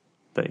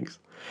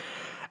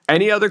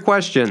 Any other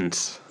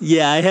questions?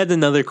 Yeah, I had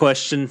another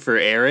question for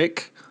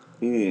Eric.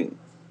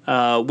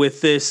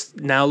 With this,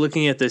 now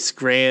looking at this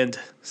grand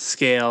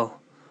scale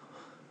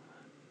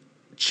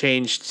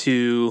change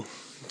to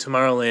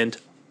Tomorrowland,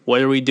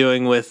 what are we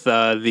doing with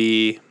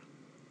the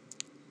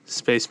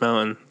Space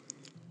Mountain?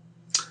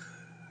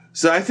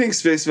 So I think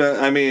Space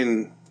Mountain, I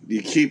mean,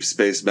 you keep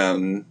Space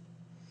Mountain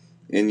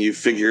and you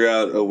figure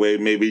out a way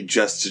maybe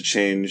just to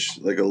change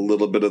like a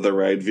little bit of the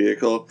ride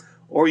vehicle,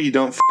 or you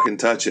don't fucking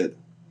touch it.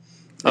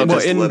 And Well,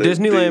 just in let it be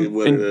Disneyland,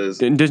 what it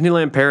is. in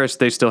Disneyland Paris,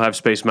 they still have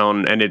Space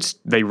Mountain, and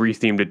they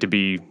rethemed it to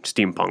be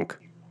steampunk.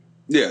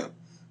 Yeah.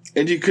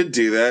 And you could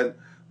do that.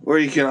 Or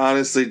you can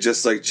honestly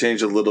just like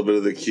change a little bit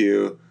of the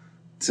queue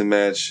to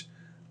match.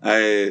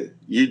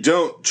 You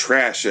don't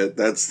trash it.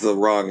 That's the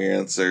wrong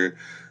answer.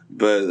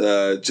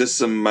 But just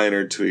some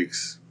minor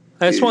tweaks.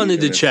 I just wanted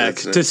to Even if check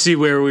it's not- to see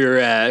where we were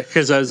at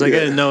because I was like, I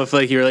Yeah. didn't know if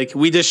like you were like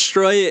we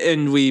destroy it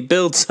and we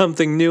build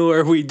something new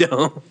or we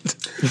don't.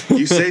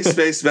 You say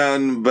Space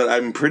Mountain, but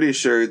I'm pretty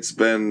sure it's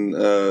been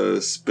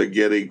a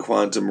spaghetti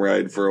quantum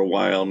ride for a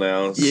while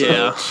now. So.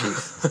 Yeah,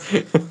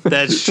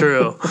 that's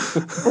true.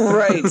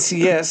 Right.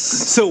 Yes.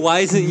 So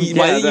why didn't you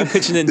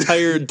pitch an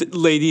entire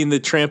Lady in the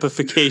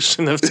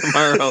Trampification of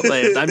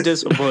Tomorrowland? I'm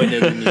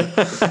disappointed in you.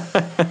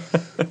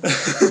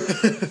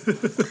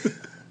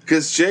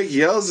 Because Jake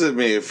yells at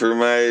me for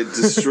my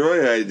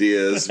destroy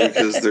ideas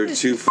because they're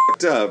too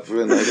fucked up,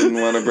 and I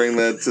didn't want to bring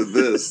that to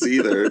this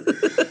either.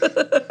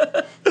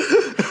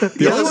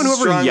 The only one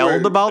who ever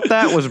yelled about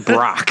that was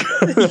Brock.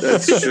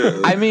 That's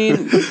true. I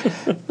mean,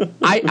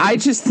 I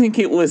just think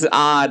it was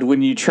odd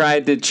when you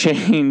tried to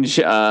change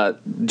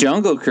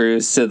Jungle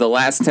Cruise to The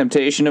Last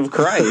Temptation of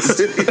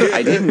Christ.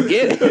 I didn't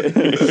get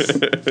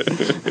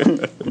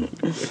it.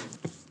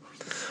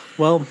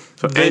 Well,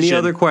 any vision.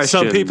 other questions?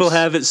 Some people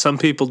have it, some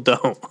people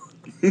don't.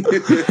 Yeah,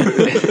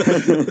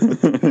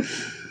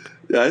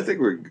 I think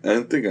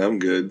I'm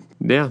good.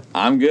 Yeah.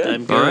 I'm good.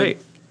 I'm good. All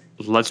right.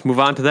 Let's move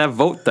on to that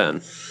vote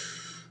then.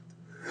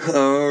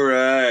 All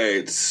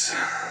right,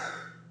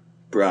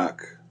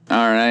 Brock.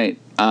 All right.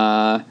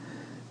 I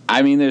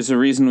mean, there's a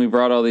reason we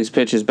brought all these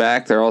pitches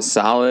back. They're all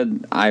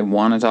solid. I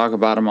want to talk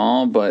about them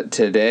all, but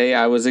today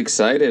I was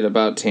excited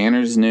about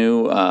Tanner's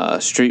new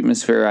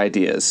Streetmosphere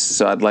ideas,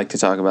 so I'd like to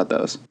talk about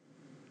those.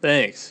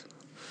 Thanks.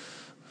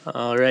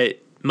 All right.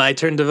 My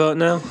turn to vote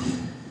now?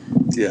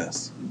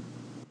 Yes.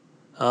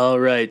 All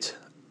right.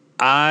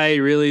 I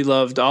really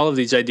loved all of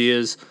these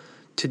ideas.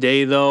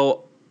 Today,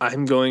 though,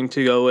 I'm going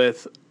to go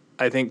with,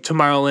 I think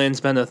Tomorrowland's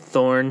been a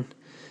thorn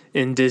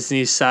in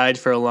Disney's side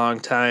for a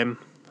long time.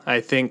 I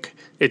think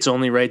it's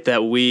only right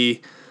that we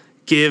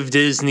give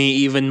Disney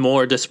even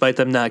more, despite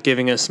them not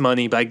giving us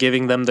money, by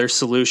giving them their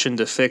solution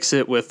to fix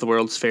it with the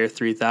World's Fair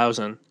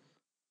 3000.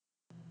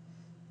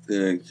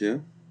 Thank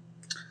you.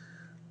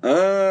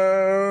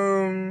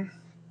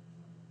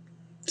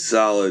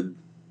 Solid.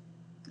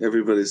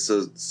 Everybody's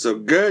so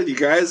good. You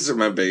guys are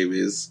my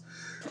babies.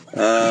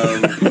 Wow.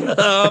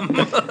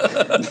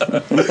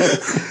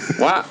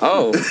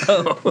 Oh.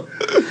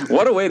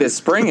 What a way to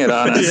spring it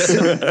on us.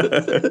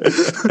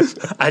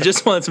 I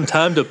just wanted some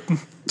time to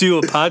do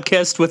a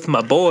podcast with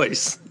my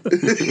boys.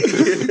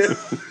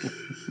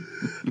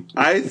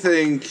 I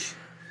think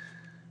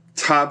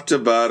top to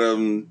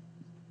bottom,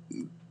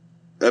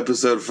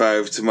 episode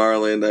 5,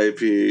 Tomorrowland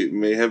IP,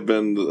 may have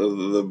been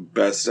the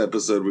best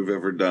episode we've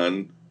ever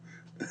done.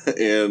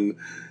 And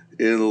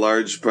in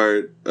large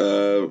part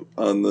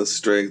on the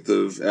strength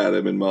of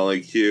Adam and Molly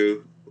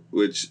Q,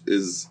 which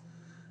is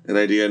an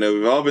idea I know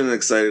we've all been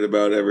excited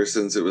about ever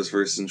since it was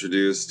first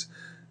introduced.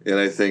 And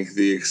I think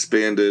the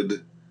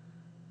expanded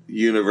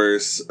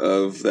universe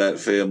of that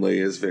family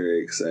is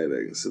very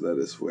exciting. So that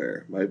is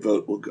where my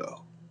vote will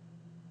go.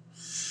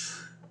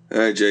 All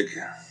right, Jake.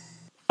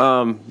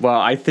 Well,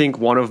 I think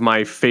one of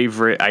my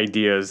favorite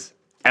ideas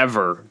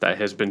ever that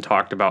has been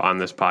talked about on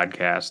this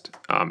podcast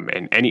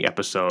in any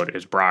episode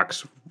is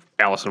Brock's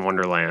Alice in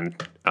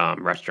Wonderland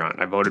restaurant.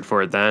 I voted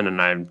for it then,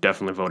 and I'm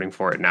definitely voting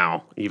for it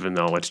now, even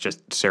though it's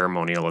just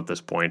ceremonial at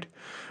this point.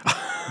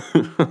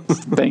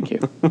 Thank you.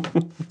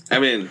 I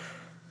mean,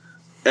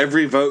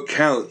 every vote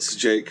counts,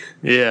 Jake.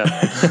 Yeah.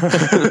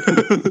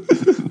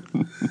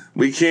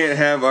 We can't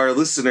have our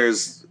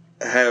listeners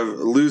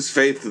lose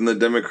faith in the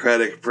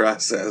democratic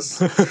process.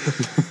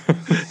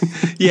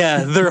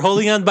 Yeah, they're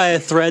holding on by a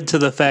thread to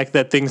the fact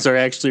that things are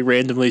actually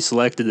randomly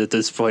selected at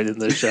this point in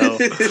the show.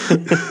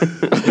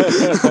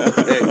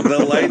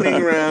 The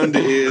lightning round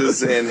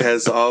is and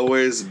has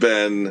always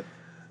been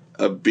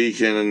a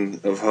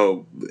beacon of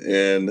hope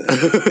and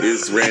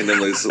is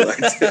randomly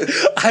selected.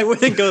 I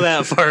wouldn't go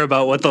that far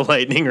about what the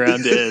lightning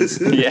round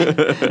is.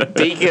 Yeah.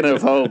 Beacon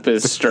of hope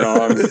is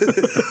strong.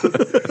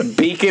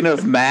 Beacon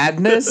of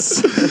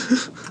madness?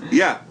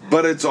 Yeah,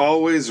 but it's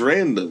always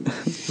random.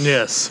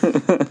 Yes,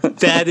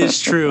 that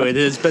is true. It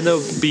has been a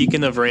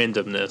beacon of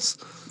randomness.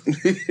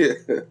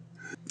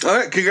 All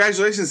right,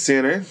 congratulations,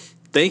 Tanner.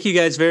 Thank you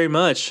guys very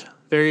much.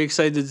 Very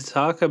excited to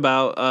talk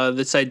about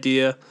this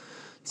idea.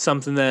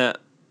 Something that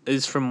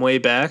is from way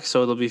back,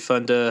 so it'll be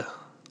fun to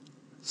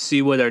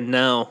see what our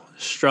now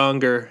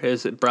stronger,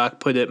 as Brock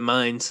put it,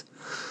 minds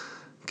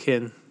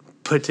can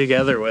put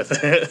together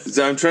with it.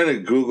 So I'm trying to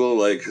Google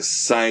like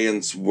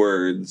science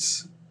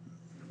words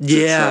to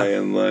try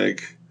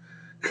and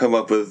come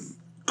up with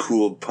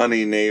cool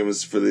punny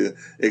names for the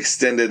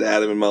extended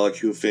Adam and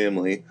Molecule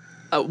family.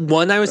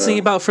 One I was thinking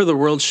about for the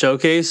World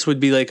Showcase would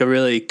be like a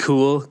really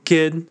cool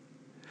kid,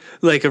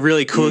 like a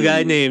really cool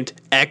guy named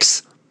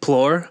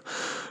X-Plore.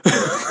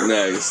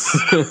 Nice.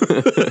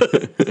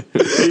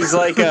 He's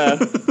like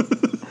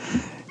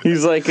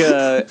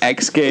a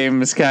X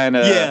Games kind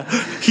of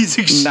He's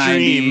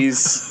extreme.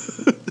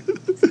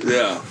 90s.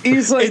 Yeah.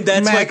 He's like And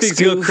that's why Max things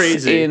go Goof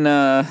crazy.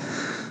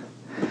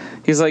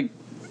 He's like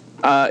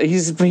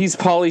he's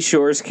Pauly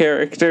Shore's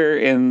character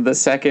in the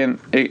second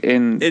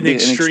in An the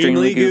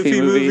extremely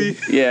goofy movie?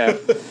 Yeah.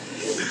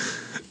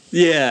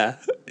 Yeah,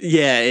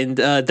 Yeah, and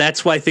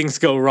that's why things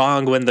go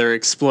wrong when they're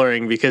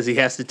exploring, because he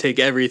has to take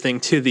everything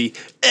to the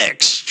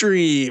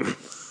extreme.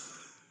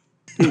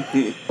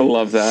 I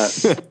love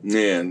that.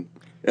 Man,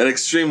 an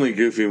extremely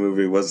goofy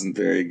movie wasn't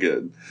very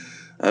good.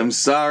 I'm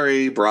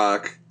sorry,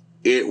 Brock.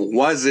 It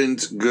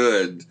wasn't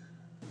good.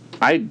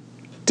 I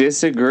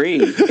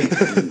disagree.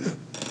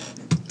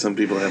 Some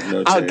people have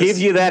no I'll taste. give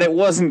you that it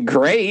wasn't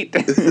great.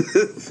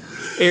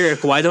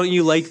 Eric, why don't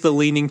you like the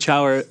Leaning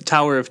Tower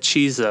of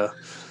Chisa?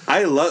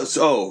 I love...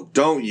 Oh,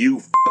 don't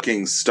you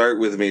fucking start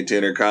with me,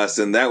 Tanner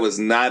Costin. That was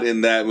not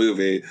in that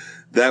movie.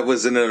 That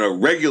was in a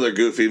regular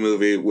Goofy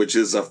movie, which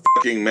is a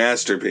fucking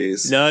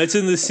masterpiece. No, it's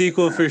in the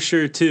sequel for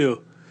sure,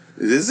 too.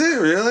 Is it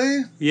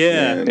really?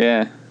 Yeah. Man,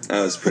 Yeah.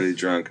 I was pretty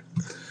drunk.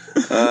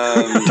 You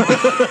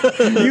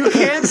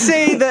can't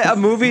say that a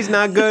movie's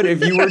not good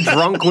if you were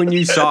drunk when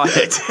you saw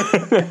it.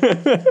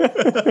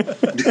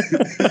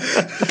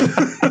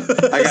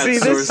 I got See,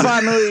 this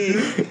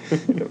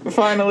sources.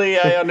 finally,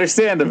 I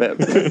understand a bit.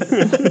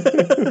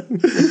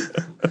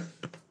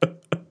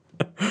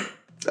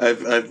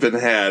 I've been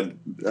had.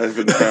 I've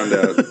been found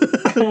out.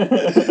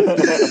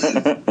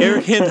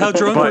 Eric, how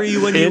drunk But were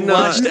you when you in,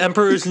 watched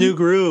Emperor's New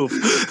Groove?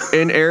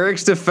 In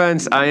Eric's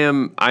defense, I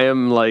am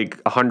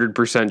like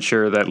 100%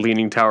 sure that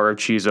Leaning Tower of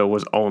Chisa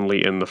was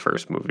only in the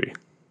first movie.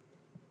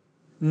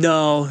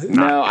 No.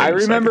 No, I in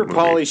the remember second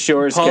movie. Pauly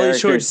Shore's Pauly character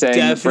Shore saying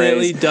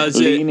definitely the phrase, does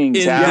it leaning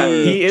in tower.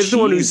 the- He is the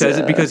one who says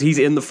it Jesus. because he's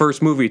in the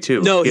first movie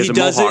too. No, he has a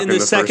does it mohawk in the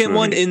first second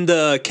one movie. in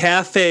the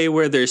cafe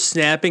where they're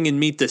snapping and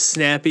meet the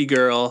snappy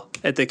girl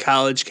at the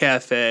college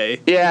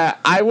cafe. Yeah,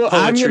 I'm going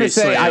Poetry to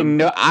say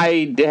slam.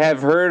 I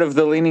have heard of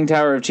the Leaning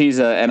Tower of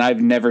Chisa, and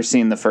I've never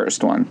seen the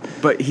first one.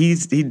 But he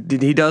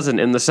doesn't.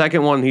 In the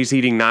second one, he's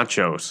eating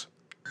nachos.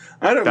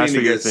 I don't That's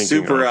mean to what you're get thinking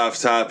super of. off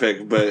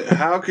topic, but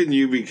how can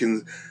you be...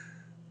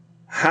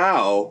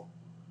 How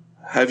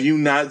have you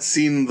not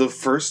seen the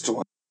first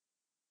one?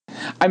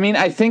 I mean,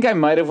 I think I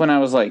might have when I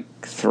was like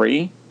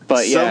 3, but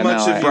So yeah,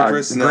 much no, of your I-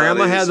 personality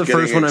Grandma had is the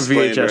getting first one on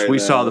explained VHS. right We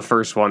now. saw the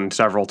first one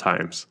several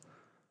times.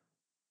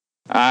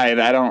 I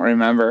don't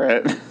remember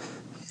it.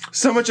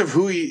 So much of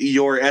who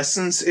your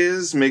essence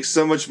is makes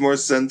so much more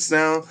sense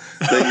now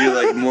that you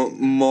like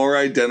more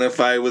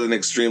identify with an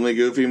extremely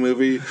goofy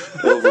movie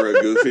over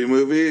a goofy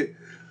movie.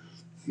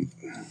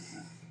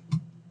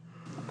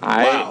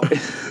 Wow.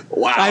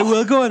 Wow. I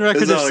will go on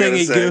record That's of all I saying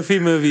gotta a say. Goofy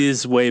movie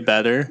is way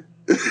better.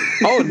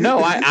 Oh no,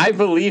 I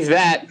believe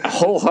that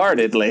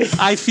wholeheartedly.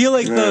 I feel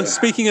like, though,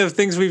 speaking of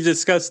things we've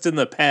discussed in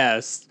the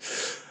past,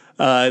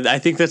 I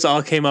think this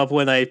all came up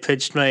when I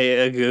pitched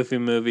my Goofy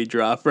movie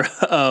drop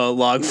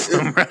log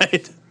flume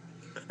ride.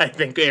 I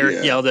think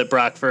Eric yelled at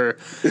Brock for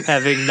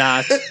having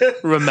not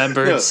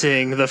remembered No.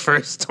 seeing the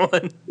first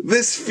one.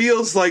 This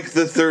feels like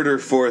the third or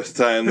fourth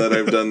time that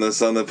I've done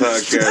this on the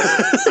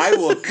podcast. I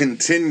will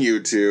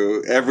continue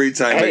to every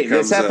time Hey, it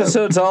comes this up.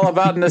 episode's all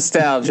about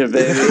nostalgia,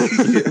 baby.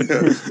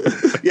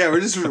 Yeah,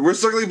 we're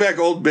circling back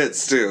old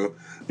bits too.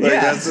 Like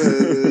Yeah. that's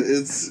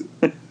it's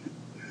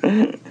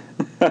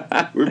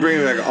we're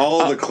bringing back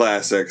all the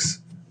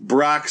classics.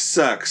 Brock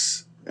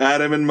sucks.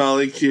 Adam and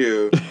Molly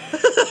Q.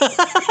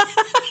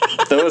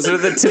 Those are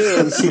the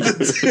two.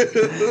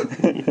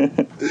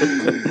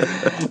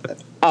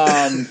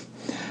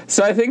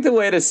 So I think the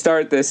way to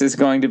start this is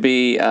going to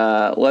be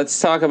let's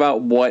talk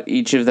about what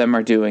each of them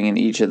are doing in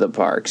each of the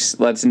parks.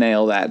 Let's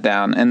nail that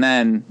down, and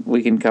then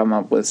we can come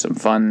up with some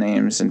fun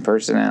names and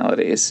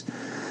personalities.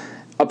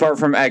 Apart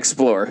from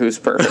Explore, who's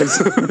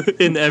perfect.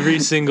 In every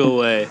single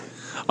way.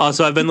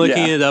 Also, I've been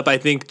looking Yeah. it up. I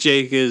think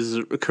Jake is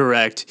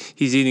correct.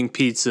 He's eating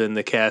pizza in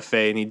the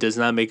cafe, and he does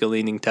not make a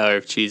Leaning Tower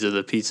of Chisa.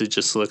 The pizza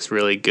just looks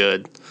really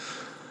good.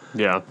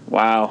 Yeah.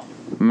 Wow,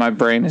 my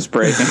brain is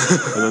breaking.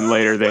 And then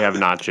later they have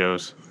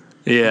nachos.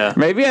 Yeah.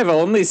 Maybe I've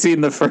only seen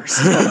the first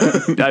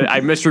one.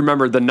 I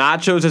misremembered. The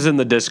nachos is in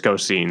the disco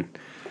scene.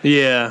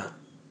 Yeah.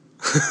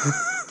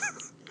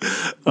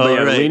 But yeah, All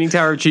the right. Leaning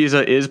Tower of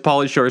Chisa is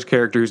Pauly Shore's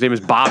character, whose name is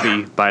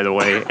Bobby, by the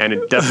way, and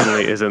it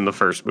definitely is in the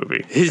first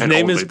movie. His And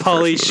name only is the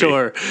Pauly first movie.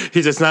 Shore.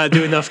 He does not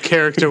do enough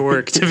character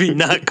work to be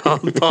not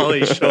called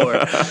Pauly Shore.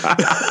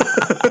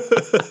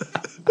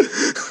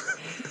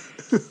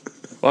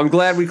 Well, I'm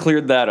glad we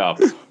cleared that up.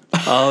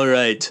 All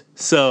right.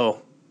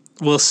 So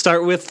we'll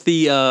start with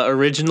the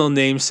original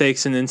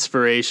namesakes and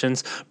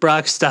inspirations.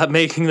 Brock, stop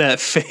making that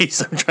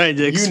face. I'm trying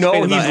to You explain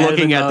know about he's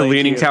looking Adam at the and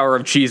Leaning Molly Tower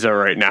of Chisa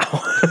right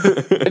now.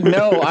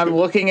 No, I'm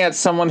looking at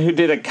someone who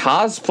did a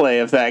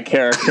cosplay of that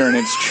character, and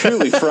it's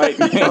truly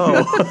frightening. Q.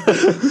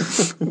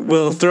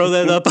 We'll throw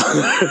that up on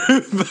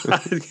our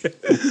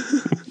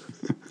podcast.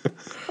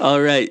 All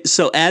right.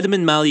 So Adam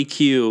and Molly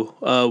Q,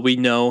 we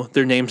know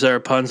their names are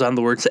puns on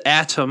the words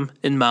atom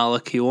and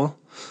molecule.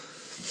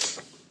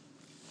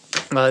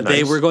 They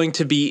Nice. were going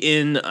to be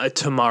in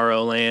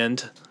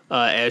Tomorrowland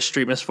as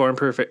Street Misformed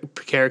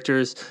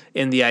characters,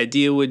 and the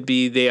idea would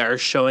be they are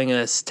showing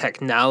us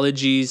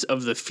technologies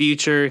of the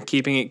future,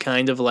 keeping it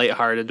kind of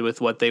lighthearted with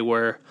what they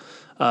were.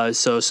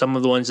 So some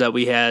of the ones that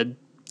we had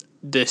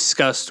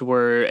discussed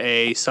were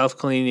a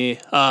self-cleaning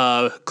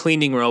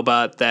cleaning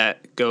robot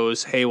that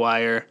goes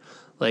haywire,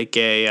 like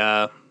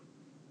a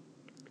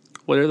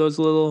what are those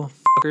little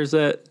fuckers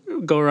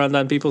that go around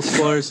on people's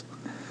floors?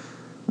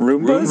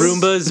 Roombas?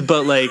 Roombas,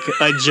 but like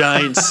a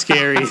giant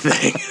scary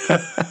thing.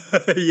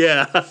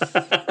 Yeah.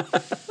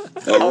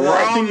 Although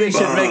I think they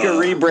should make a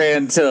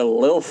rebrand to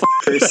Lil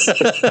Fuckers.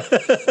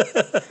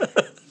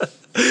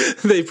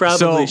 They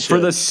probably should. For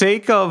the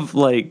sake of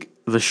like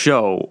the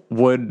show,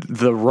 would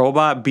the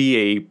robot be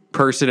a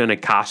person in a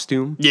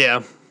costume?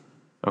 Yeah.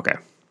 Okay.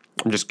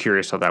 I'm just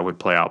curious how that would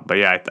play out. But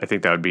yeah, I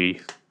think that would be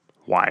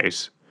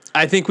wise.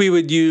 I think we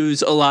would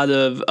use a lot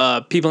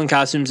of people in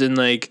costumes and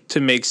like to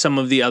make some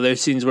of the other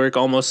scenes work,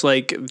 almost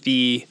like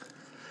the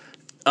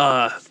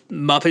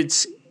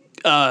Muppets,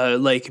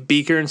 like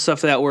Beaker and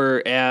stuff that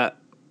were at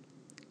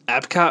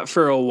Epcot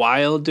for a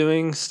while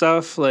doing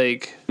stuff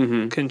like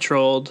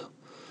controlled.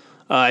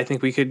 I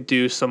think we could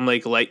do some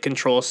like light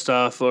control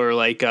stuff or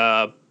like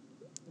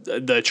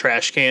the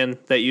trash can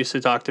that used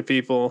to talk to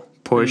people.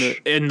 Push.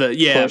 Push and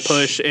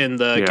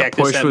the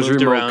cactus Push that was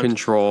moved remote around.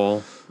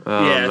 control.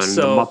 And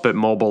so the Muppet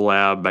Mobile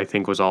Lab, I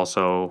think, was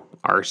also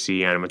RC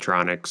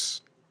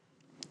animatronics.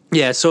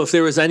 Yeah, so if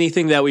there was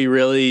anything that we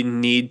really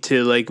need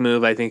to like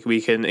move, I think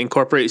we can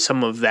incorporate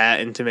some of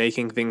that into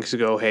making things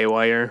go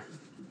haywire.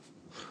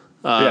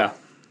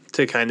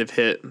 To kind of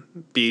hit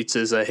Beats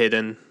as a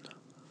hidden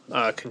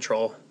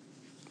control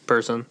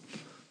person.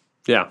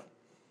 Yeah,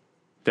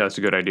 that's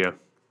a good idea.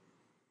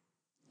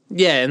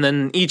 Yeah, and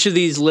then each of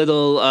these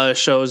little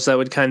shows that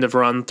would kind of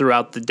run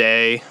throughout the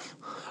day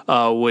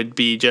would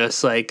be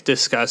just like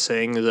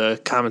discussing. The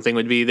common thing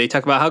would be they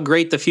talk about how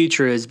great the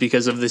future is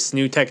because of this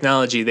new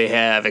technology they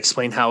have,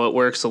 explain how it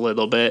works a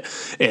little bit,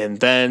 and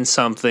then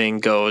something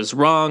goes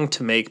wrong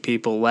to make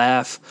people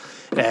laugh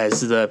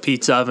as the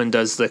pizza oven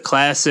does the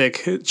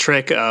classic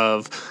trick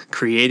of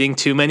creating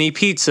too many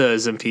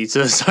pizzas and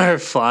pizzas are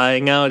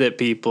flying out at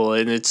people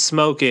and it's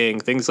smoking,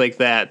 things like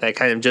that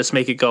kind of just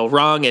make it go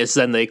wrong, as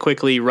then they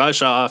quickly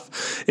rush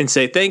off and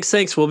say,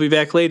 thanks, we'll be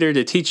back later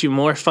to teach you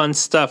more fun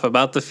stuff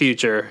about the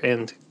future,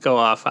 and go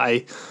off.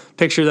 I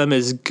picture them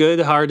as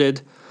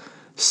good-hearted,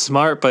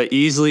 smart, but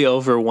easily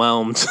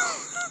overwhelmed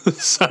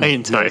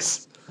scientists.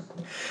 Nice.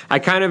 I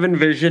kind of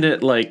envision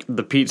it like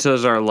the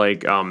pizzas are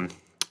like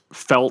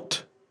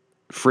felt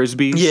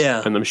frisbees.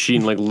 Yeah. And the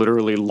machine like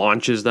literally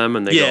launches them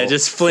and they go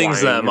just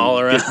flings flying them all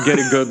and around. Get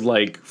a good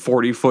like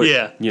 40 foot,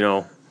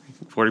 Yeah.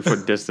 40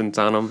 foot distance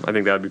on them. I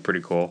think that would be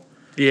pretty cool.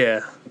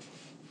 Yeah.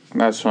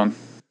 That's fun.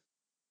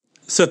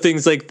 So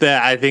things like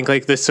that, I think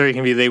like this story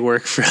can be, they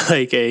work for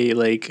like a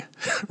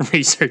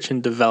research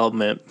and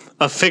development,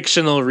 a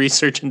fictional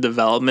research and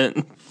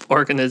development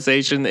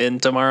organization in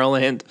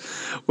Tomorrowland,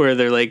 where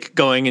they're like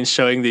going and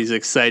showing these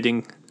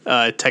exciting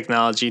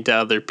technology to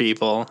other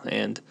people,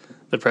 and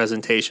the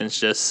presentations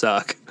just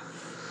suck.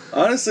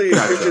 Honestly, it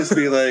could just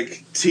be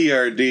like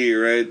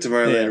TRD, right?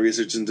 Tomorrowland Yeah.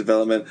 Research and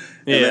Development,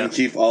 and then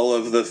keep all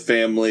of the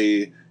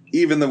family,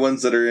 even the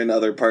ones that are in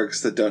other parks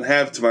that don't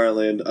have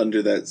Tomorrowland,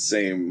 under that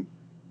same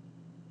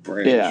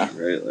branch,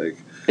 right? Like,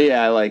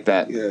 Yeah, I like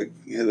that. yeah,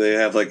 they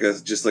have like a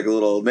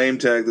little name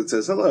tag that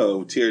says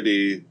 "Hello,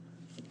 TRD"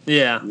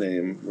 Yeah.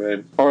 name,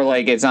 right? Or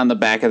like it's on the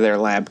back of their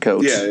lab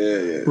coats.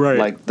 Yeah. Right.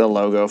 Like the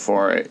logo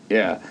for it.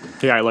 Yeah.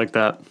 Yeah, I like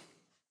that.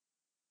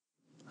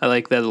 I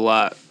like that a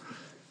lot.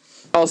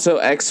 Also,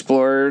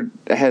 Explorer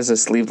has a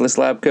sleeveless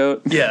lab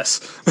coat.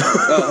 Yes.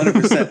 Oh,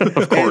 100%.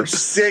 Of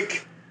course.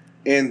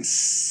 And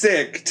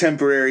sick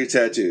temporary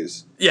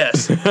tattoos.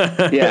 Yes.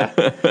 Yeah.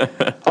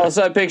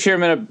 Also, I picture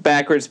him in a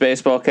backwards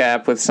baseball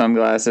cap with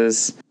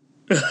sunglasses.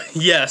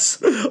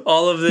 Yes.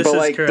 All of this But is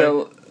like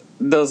correct.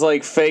 those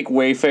like fake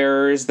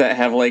Wayfarers that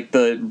have like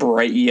the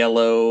bright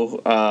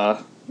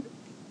yellow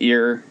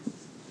ear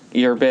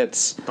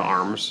bits. The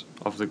arms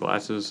of the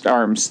glasses.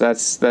 Arms.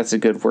 That's a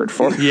good word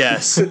for it.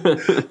 Yes.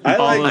 I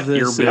All like of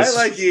this ear I bits.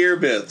 like ear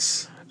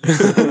bits.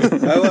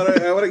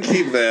 I want to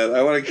keep that.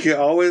 I want to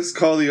always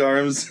call the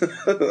arms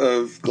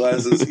of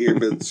glasses ear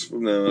bits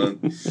from now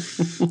on.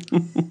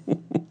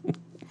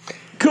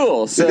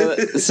 Cool.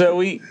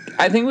 So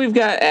I think we've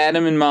got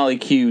Adam and Molly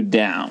Q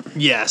down.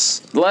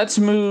 Yes. Let's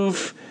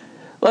move.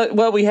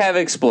 We have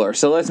Explore,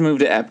 so let's move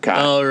to Epcot.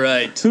 All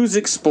right. Who's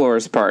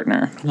Explore's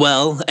partner?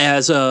 Well,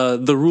 as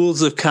the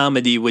rules of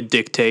comedy would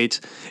dictate,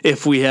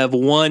 if we have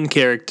one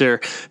character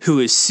who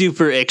is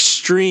super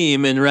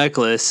extreme and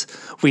reckless,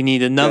 we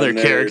need another A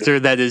nerd. character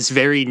that is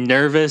very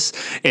nervous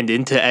and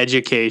into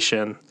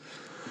education.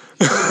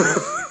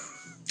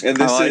 And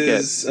this I like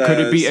is Could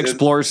it be so-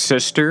 Explorer's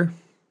sister?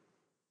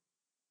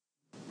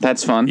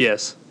 That's fun.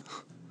 Yes.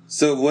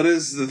 So what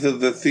is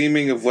the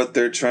theming of what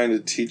they're trying to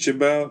teach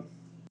about?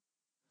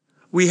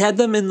 We had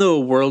them in the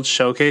World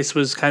Showcase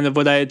was kind of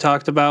what I had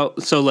talked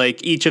about. So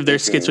like each of their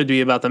skits would be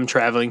about them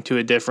traveling to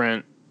a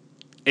different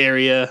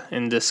area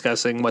and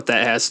discussing what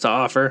that has to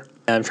offer.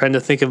 I'm trying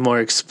to think of more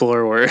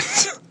Explore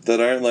words.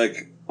 That aren't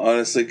like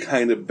honestly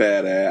kind of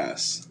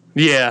badass.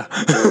 Yeah.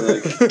 They're,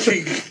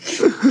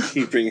 like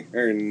keeping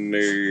her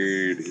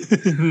nerdy.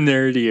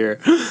 Nerdier.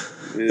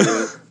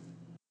 Yeah.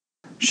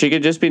 She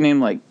could just be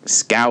named like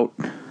Scout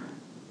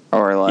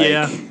or like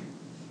Yeah.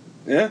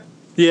 Yeah.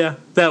 Yeah,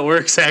 that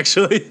works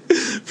actually.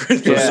 So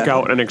Yeah.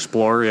 scout and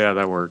explore, yeah,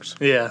 that works.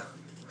 Yeah.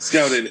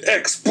 Scout and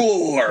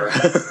explore.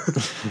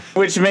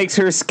 Which makes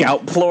her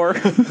Scout Plore.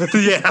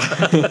 Yeah.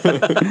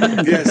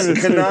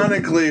 Yes,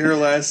 canonically, her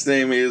last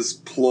name is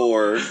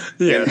Plore,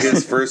 Yeah. and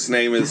his first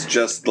name is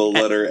just the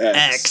letter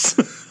X.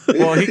 X.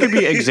 Well, he could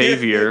be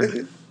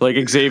Xavier.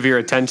 Like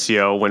Xavier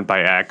Atencio went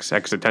by X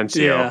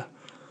Atencio, Yeah.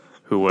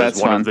 who was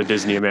That's one fun. of the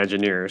Disney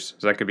Imagineers.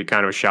 So that could be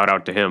kind of a shout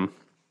out to him.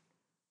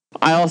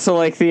 I also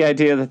like the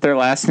idea that their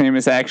last name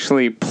is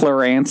actually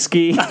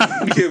Pluransky.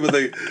 Yeah, but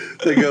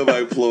they go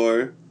by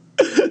Plore.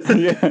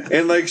 Yeah.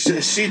 And like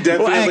she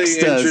definitely X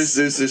does.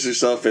 introduces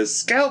herself as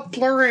Scout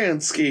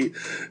Pluransky.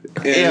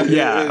 And,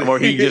 Yeah, or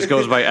he just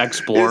goes by is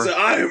Explore.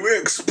 I'm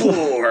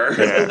Explore.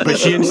 Yeah, but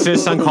she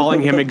insists on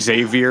calling him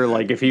Xavier.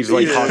 Like if he's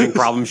like Yeah. causing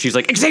problems, she's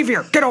like,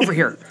 Xavier, get over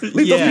here.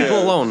 Leave Yeah. those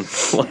people alone.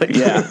 Like,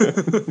 Yeah.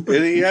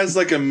 And he has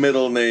like a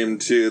middle name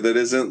too that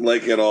isn't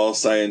like at all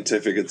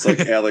scientific. It's like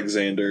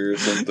Alexander or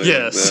something.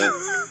 Yes.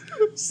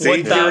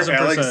 Savior 1000%.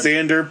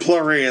 Alexander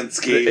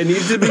Pluransky. it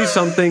needs to be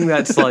something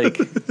that's like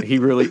he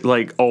really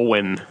like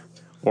Owen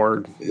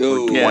or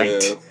Oh,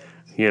 Dwight. yeah.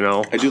 You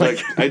know, I do like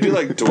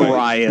Dwight.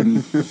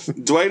 Brian.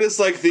 Dwight is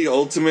like the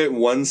ultimate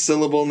one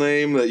syllable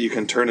name that you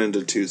can turn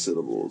into two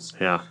syllables.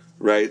 yeah.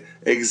 Right?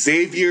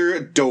 Xavier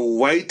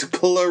Dwight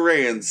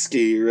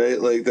Pluransky,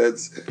 right? Like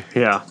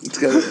Yeah,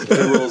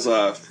 it rolls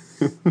off.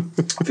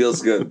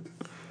 Feels good.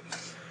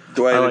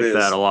 Dwight I like it is.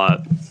 that a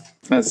lot.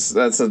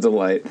 That's a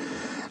delight.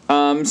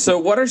 So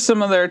what are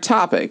some of their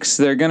topics?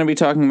 They're going to be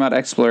talking about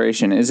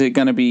exploration. Is it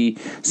going to be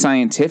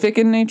scientific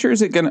in nature?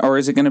 Is it going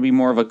to be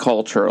more of a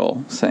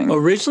cultural thing?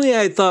 Originally,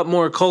 I thought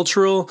more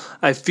cultural.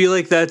 I feel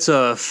like that's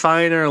a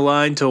finer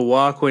line to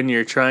walk when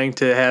you're trying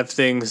to have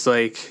things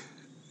like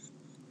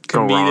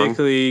Go wrong.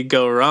 comedically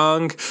go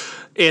wrong,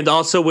 and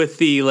also with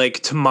the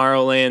like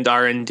Tomorrowland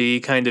R&D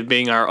kind of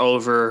being our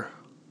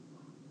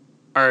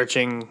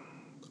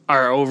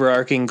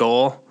overarching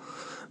goal.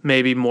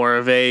 Maybe more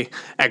of a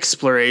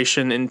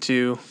exploration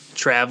into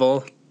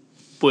travel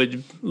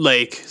would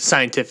like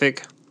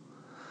scientific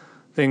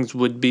things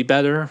would be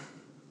better.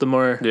 The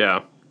more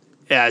Yeah.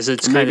 as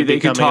it's Maybe kind of they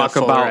could becoming talk a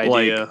fuller about,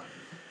 like, idea.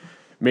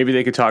 Maybe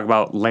they could talk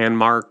about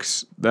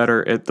landmarks that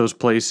are at those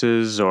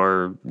places,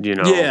 or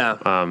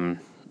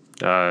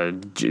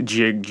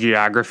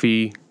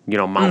geography.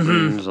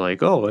 Mountains.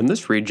 Like, oh, in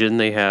this region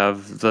they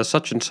have the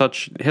such and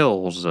such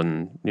hills,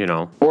 and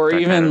Or that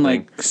even kind of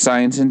like thing.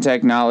 science and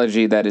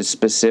technology that is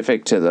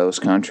specific to those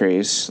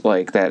countries,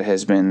 like that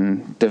has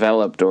been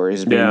developed or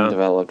is being Yeah.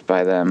 developed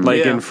by them.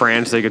 Like Yeah. in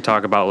France, they could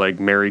talk about like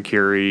Marie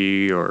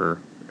Curie or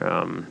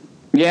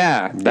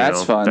yeah,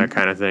 that's fun. that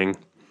kind of thing.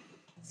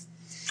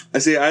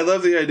 I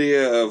love the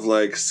idea of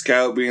like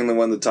Scout being the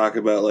one to talk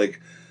about like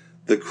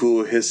the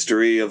cool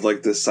history of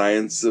like the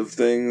science of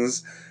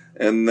things,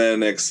 and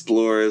then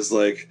Explore is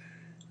like,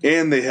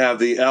 and they have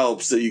the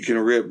Alps that you can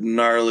rip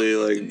gnarly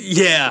like.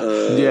 Yeah,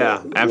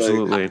 Yeah,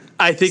 absolutely.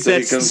 I think So he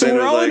that's comes So in we're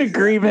with, all in like-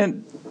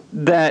 agreement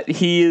that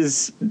he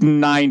is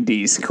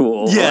 90s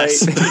cool.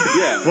 yes. right?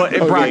 Yeah,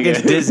 Well, Brock,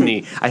 it's good.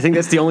 Disney. I think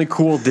that's the only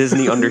cool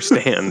Disney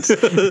understands.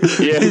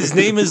 Yeah. His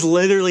name is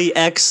literally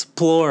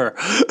Explore.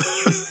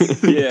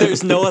 Yeah.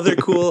 There's no other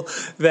cool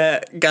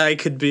that guy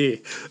could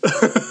be.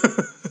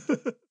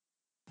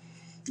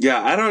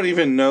 yeah. I don't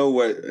even know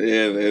what,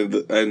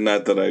 and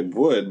not that I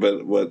would,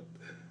 but what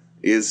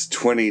is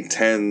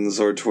 2010s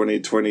or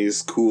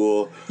 2020s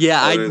cool?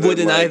 Yeah, I other than,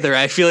 wouldn't like- either.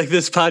 I feel like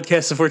this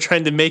podcast, if we're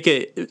trying to make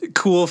it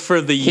cool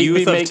for the He'd be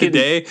youth of making-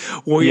 today,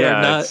 we Yeah,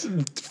 are not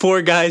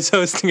four guys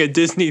hosting a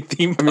Disney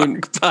theme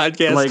park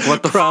podcast. Like,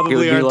 what the probably fuck? It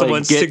would be aren't the like,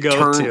 ones get to go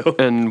turned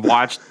to. and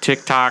watch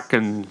TikTok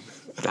and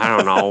I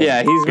don't know.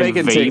 Yeah, he's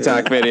making vape.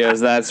 TikTok videos,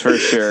 that's for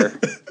sure.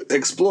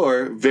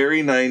 Explore,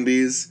 very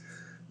 90s,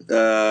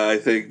 I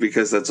think,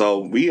 because that's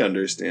all we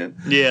understand.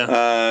 Yeah.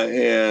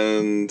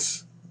 And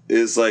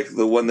is like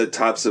the one that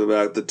talks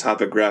about the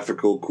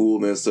topographical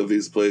coolness of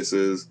these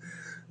places,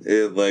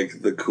 and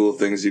like the cool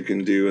things you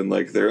can do in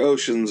like their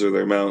oceans or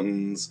their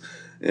mountains.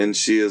 And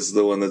she is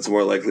the one that's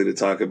more likely to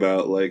talk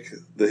about like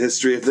the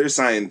history of their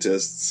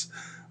scientists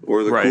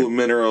or the Right. cool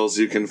minerals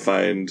you can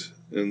find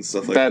and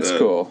stuff like that. That's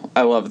cool.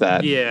 I love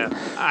that. Yeah.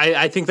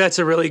 I think that's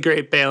a really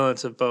great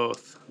balance of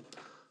both.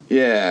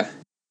 Yeah.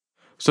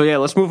 So yeah,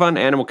 let's move on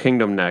to Animal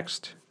Kingdom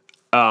next.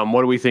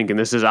 What are we thinking?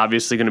 This is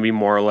obviously going to be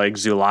more like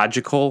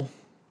zoological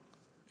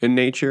in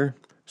nature.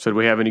 So do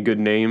we have any good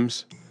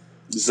names?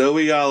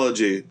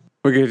 Zoology.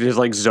 We could just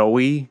like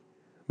Zoe,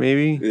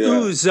 maybe. Yeah.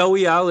 Ooh,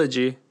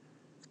 zoology.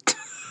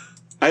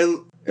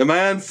 Am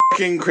I on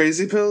fucking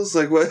crazy pills?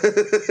 Like what?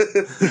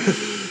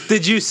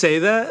 Did you say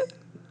that?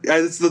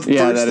 That's the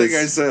Yeah, first that thing is-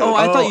 I said. Oh,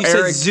 I Oh, thought you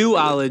Eric. said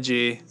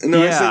zoology.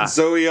 No, Yeah. I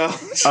said zoology.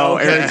 Oh,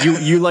 Eric,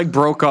 you like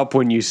broke up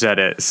when you said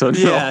it. So no,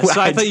 Yeah, so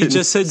I thought you didn't.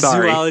 just said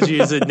Sorry. zoology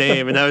as a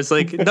name, and I was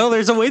like, no,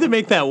 there's a way to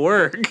make that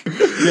work.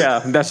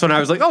 Yeah, that's when I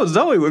was like, oh,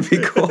 Zoe would be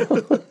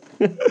cool.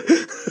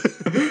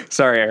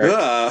 Sorry, Eric.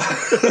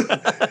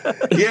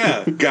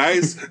 Yeah,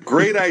 guys,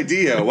 great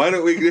idea. Why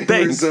don't we get into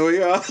Thanks.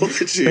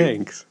 zoology?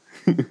 Thanks.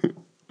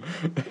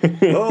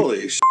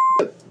 Holy shit.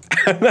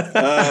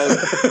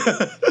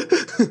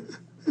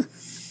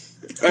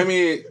 I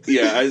mean,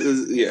 yeah.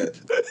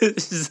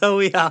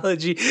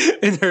 Zoeology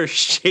and her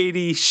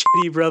shady,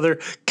 shitty brother,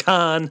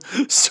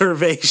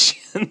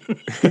 conservation.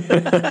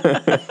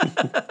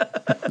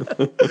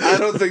 I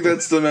don't think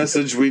that's the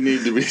message we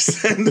need to be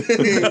sending.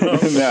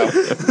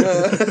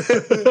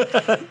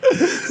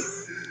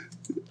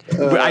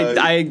 But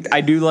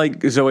I do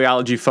like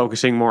zoology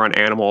focusing more on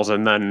animals,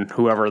 and then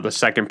whoever the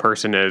second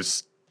person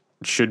is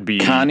should be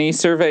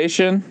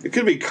Conservation. It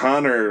could be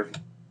Connor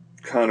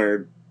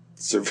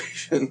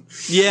Servation.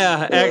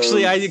 Yeah,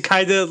 actually, I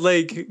kind of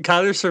like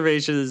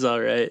conservation is all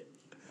right.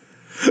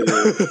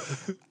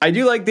 I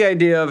do like the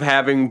idea of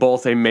having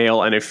both a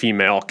male and a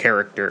female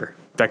character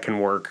that can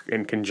work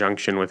in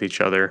conjunction with each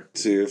other.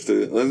 Let's see if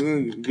let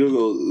me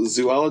Google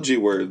zoology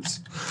words.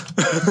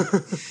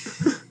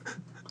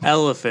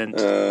 Elephant,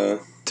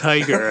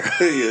 tiger.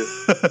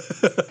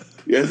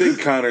 Yeah, I think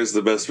Connor's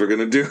the best we're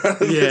gonna do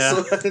out of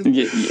this one.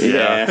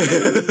 Yeah.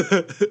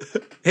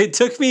 It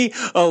took me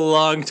a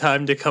long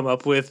time to come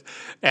up with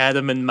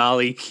Adam and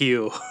Molly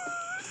Q.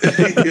 So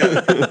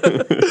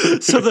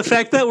the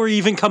fact that we're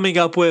even coming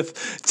up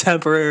with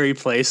temporary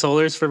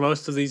placeholders for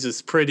most of these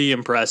is pretty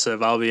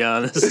impressive, I'll be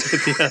honest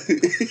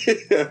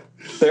with you.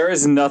 There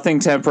is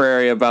nothing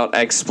temporary about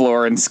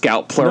Explore and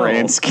Scout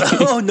Pluransky.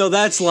 Oh, no,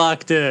 that's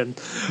locked in.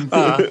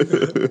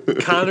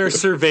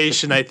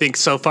 Conservation, I think,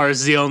 so far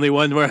is the only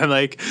one where I'm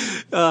like,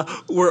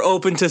 we're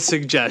open to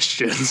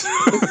suggestions.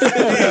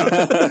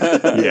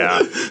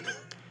 Yeah.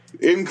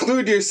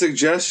 Include your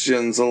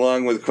suggestions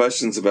along with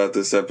questions about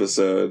this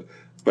episode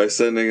by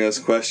sending us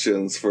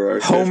questions for our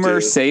Homer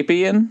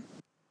 50th.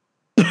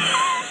 Sapien?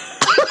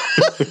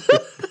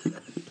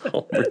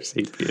 Homer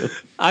sapien.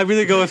 I'm going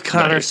to go with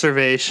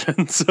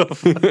conservation. So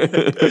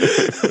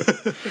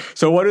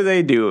So what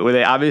do?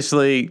 They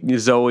obviously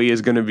Zoe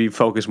is going to be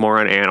focused more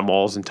on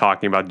animals and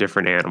talking about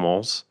different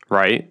animals,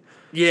 right?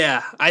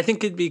 yeah, I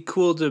think it'd be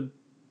cool to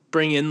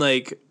bring in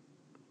like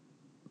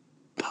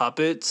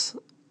puppets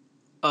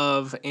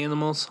of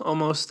animals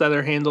almost that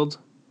are handled.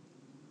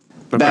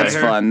 That's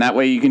Okay. fun. That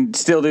way you can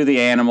still do the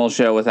animal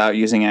show without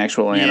using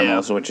actual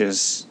animals, which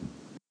is...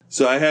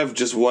 So I have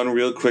just one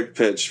real quick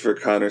pitch for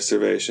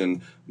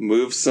conservation.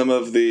 Move some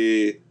of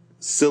the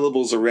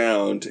syllables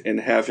around and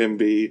have him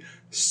be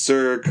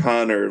Sir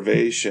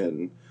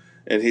Conservation.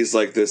 And he's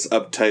like this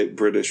uptight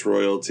British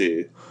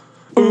royalty.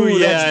 Ooh, yeah,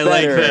 that's I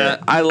like better.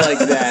 that. I like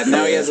that.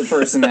 Now he has a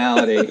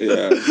personality.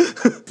 Yeah.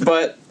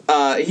 But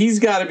he's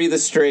got to be the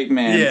straight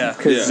man. Yeah.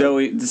 Because Yeah.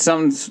 Zoe...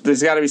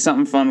 there's got to be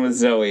something fun with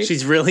Zoe.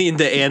 She's really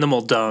into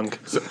animal dung.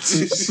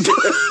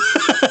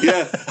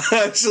 Yeah,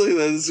 actually,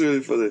 that's really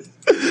funny.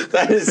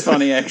 That is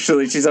funny,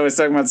 actually. She's always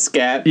talking about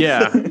scat.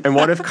 Yeah. And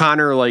what if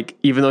Connor, like,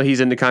 even though he's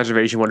into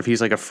conservation, what if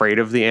he's like afraid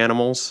of the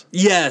animals?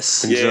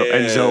 Yes. Yeah.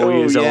 And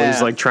Zoe is Oh, always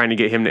yeah. like trying to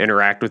get him to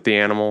interact with the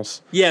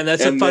animals. Yeah, and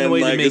that's And a fun then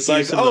way like to make it's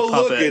use like, of oh the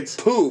look, puppets.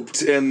 it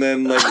pooped, and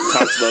then like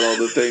talks about all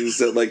the things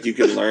that like you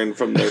can learn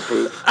from their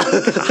poop.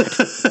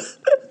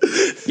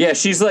 Yeah,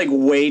 she's like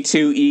way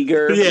too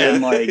eager Yeah.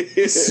 and like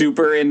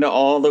super into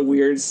all the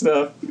weird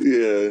stuff.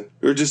 Yeah,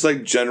 or just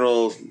like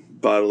general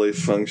bodily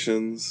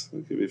functions.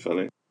 It could be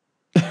funny.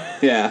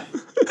 Yeah.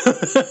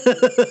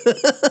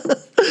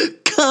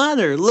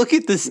 Connor, look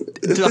at this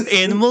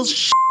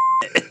animal's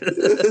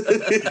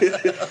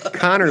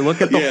Connor,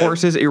 look at the Yeah.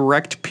 horse's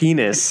erect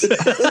penis. Isn't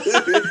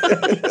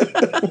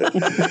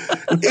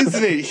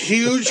it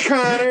huge,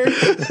 Connor?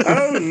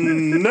 Oh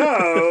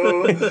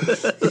no!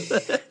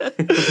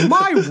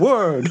 My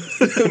word.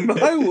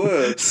 My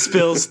word.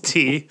 spills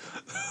tea.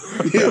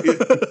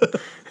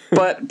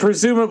 But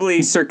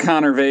presumably Sir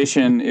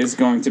Conservation is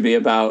going to be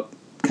about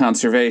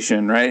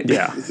conservation, right?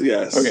 Yeah.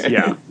 Yes. Okay.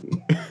 Yeah.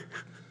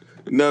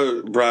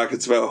 No, Brock.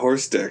 It's about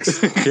horse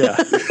dicks. Yeah.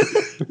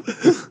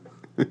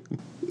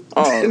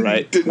 All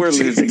right. We're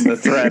losing the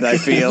thread, I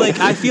feel. Like,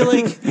 I feel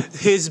like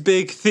his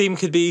big theme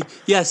could be,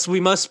 yes, we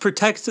must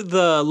protect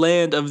the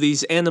land of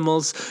these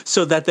animals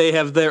so that they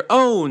have their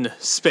own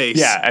space.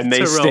 Yeah, and they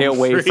to stay roam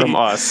away free. from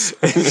us.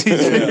 She's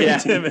very Yeah.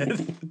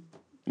 timid.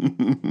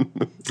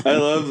 I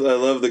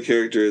love the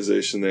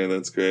characterization there.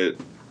 That's great.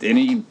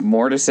 Any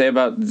more to say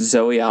about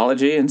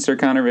zoology and Sir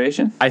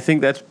Conservation? I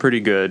think that's pretty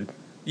good.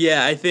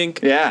 Yeah, I think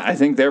Yeah, I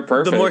think they're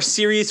perfect. the more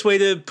serious way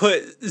to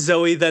put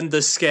Zoe than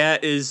the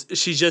scat is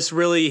she's just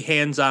really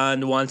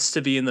hands-on, wants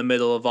to be in the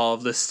middle of all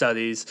of the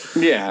studies.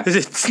 Yeah.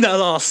 It's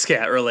not all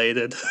scat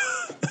related.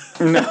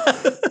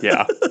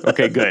 Yeah.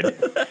 Okay, good.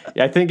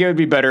 Yeah, I think it would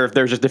be better if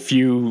there's just a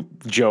few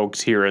jokes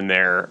here and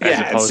there as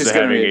Yeah, it's opposed just to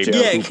gonna having be a a joke.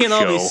 Yeah, it poop can't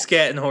all be show.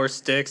 scat and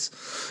horse dicks.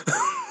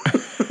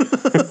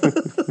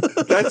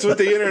 That's what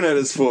the internet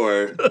is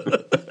for.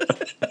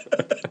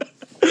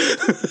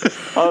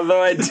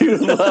 Although I do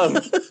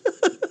love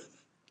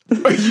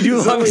You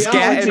do love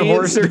scat and zoology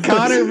horse. Sir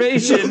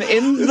Conservation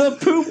in the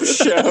poop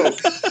show.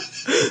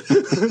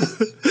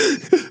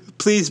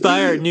 Please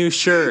buy our new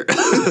shirt.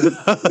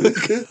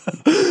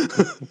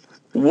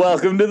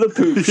 Welcome to the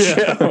poop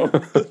show.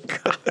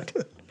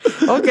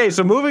 Okay,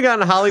 so moving on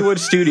to Hollywood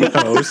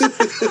Studios.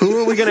 Who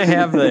are we going to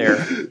have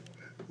there?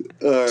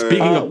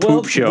 Speaking of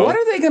poop show, what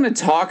are they going to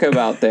talk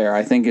about there?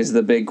 I think is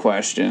the big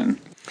question.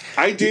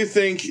 I do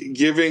think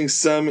giving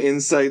some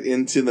insight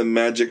into the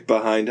magic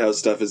behind how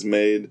stuff is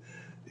made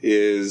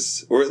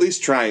is, or at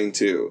least trying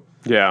to.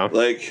 yeah,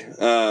 Like,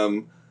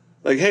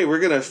 hey, we're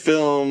gonna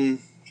film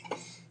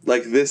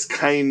like this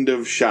kind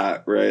of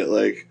shot, right?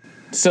 Like,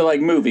 So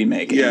like movie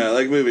making. yeah,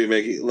 like movie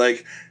making.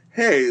 Like,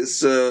 hey,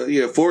 so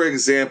for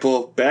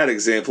example, bad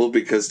example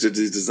because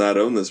Disney does not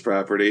own this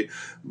property,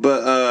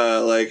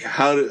 but like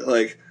how to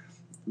like.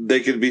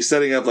 They could be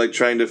setting up like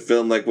trying to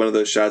film like one of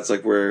those shots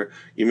like where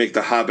you make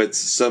the hobbits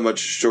so much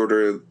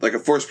shorter, like a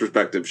forced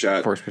perspective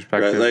shot. Forced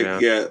perspective, right?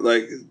 Like yeah.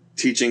 like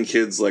teaching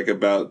kids like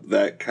about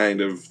that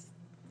kind of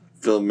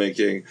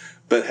filmmaking,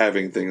 but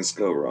having things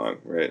go wrong,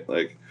 right?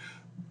 Like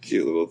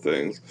cute little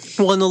things.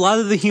 Well, and a lot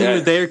of the humor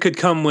Yeah. there could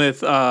come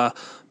with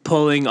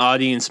pulling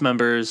audience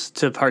members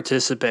to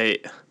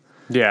participate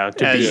yeah,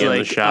 to as be in the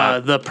like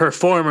shot. the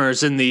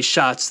performers in these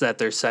shots that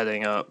they're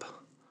setting up.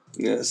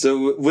 Yeah.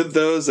 So with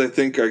those, I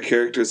think our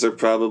characters are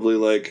probably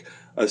like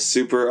a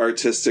super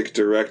artistic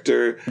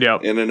director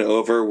Yep. and an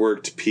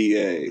overworked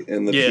PA,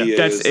 and the Yeah. PA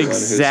That's is the one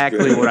who's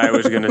exactly been- what I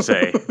was gonna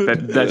say.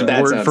 That's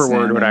That's word for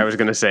word what outstanding. I was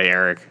gonna say,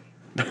 Eric.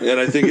 And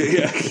I think,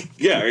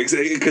 yeah,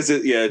 exactly, because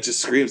it just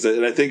screams it.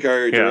 And I think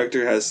our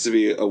director has to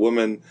be a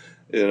woman,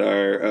 and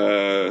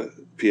our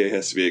PA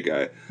has to be a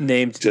guy.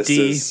 Named Just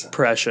as-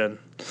 Depression.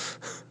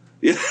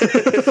 Yeah.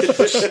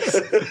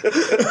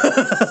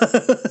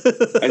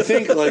 I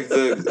think like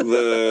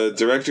the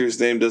director's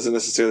name doesn't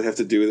necessarily have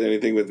to do with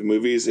anything with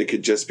movies. It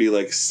could just be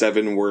like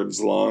 7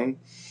 words long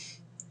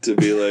to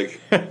be like,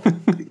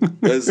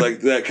 it's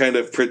like that kind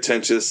of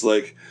pretentious,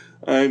 like,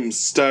 I'm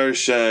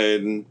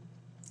Starshine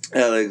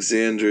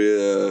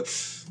Alexandria,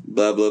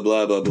 blah, blah,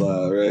 blah, blah,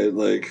 blah, right?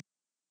 Like,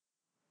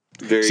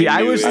 very See,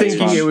 I new was age.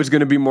 thinking it was going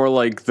to be more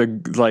like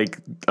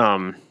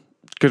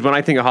because when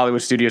I think of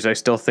Hollywood studios, I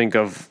still think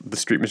of the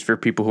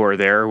Streetmosphere people who are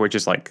there, which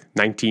is like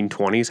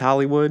 1920s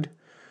Hollywood.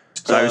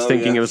 So I was Oh,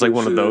 thinking yeah, it was like for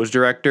one of sure. those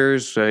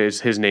directors. So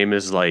his name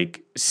is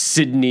like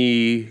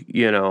Sidney,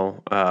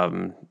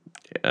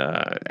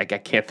 I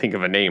can't think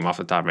of a name off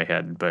the top of my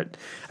head, but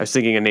I was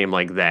thinking a name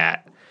like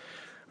that.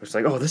 I was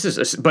like, oh, this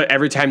is. But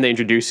every time they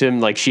introduce him,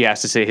 like she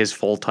has to say his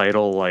full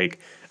title, like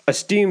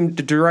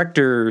esteemed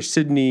director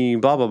Sidney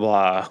blah blah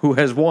blah, who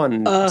has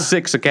won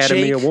 6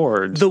 Academy Jake,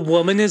 Awards. The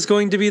woman is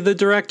going to be the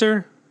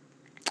director.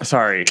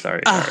 Sorry.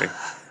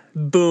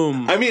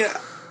 Boom. I mean,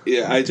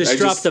 yeah, I Just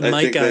dropped the I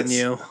mic think on that's-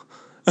 you.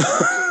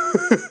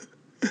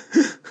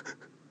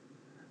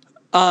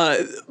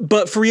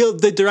 But for real,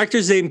 the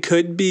director's name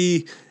could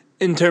be,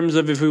 in terms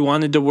of if we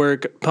wanted to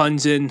work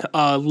puns in,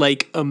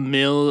 like a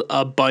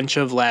bunch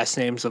of last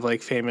names of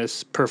like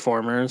famous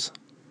performers.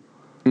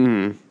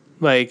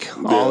 Like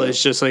all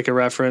is just like a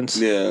reference.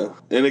 Yeah,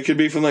 and it could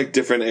be from like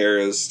different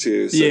eras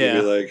too. So it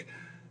could be like,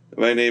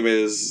 my name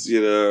is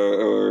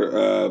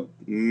or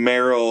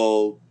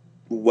Meryl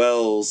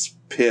Wells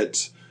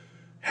Pitt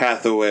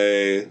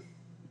Hathaway.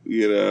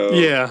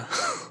 Yeah.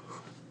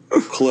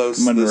 Close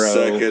Monroe. the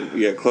second.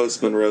 Yeah,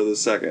 Close Monroe the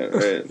second.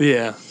 Right.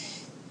 Yeah.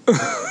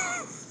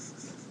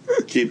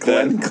 Keep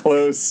Glenn that.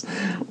 Close.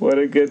 What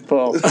a good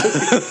pull.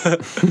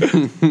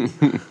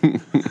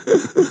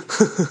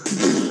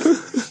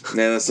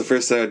 Man, that's the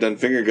first time I've done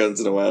finger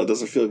guns in a while. It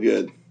doesn't feel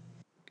good.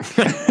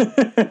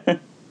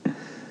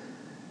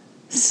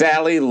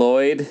 Sally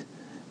Lloyd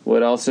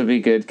would also be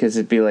good because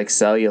it'd be like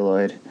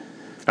celluloid.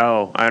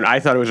 Oh, and I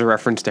thought it was a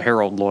reference to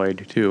Harold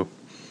Lloyd too.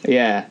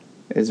 Yeah,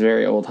 it's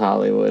very old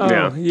Hollywood.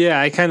 Oh, yeah,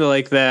 I kind of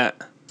like that.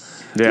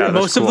 Yeah, that's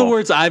Most of the cool.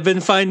 words I've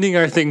been finding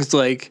are things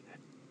like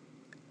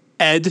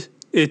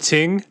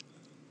editing.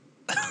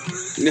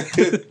 Is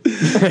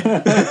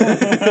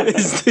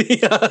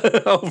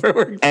the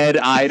overworked. Ed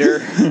Eider.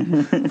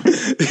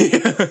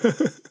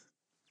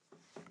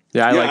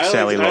 Yeah, I like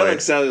Sally Lloyd. I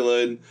like Sally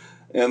Lloyd,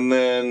 and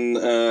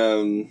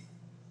then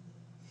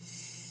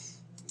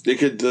it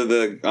could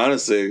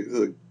honestly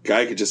the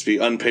guy could just be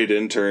unpaid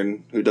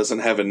intern who doesn't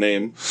have a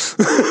name.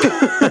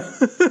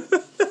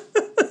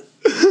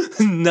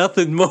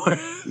 Nothing more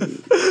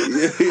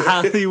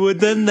Hollywood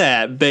than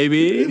that,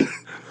 baby.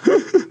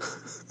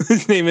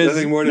 His name is.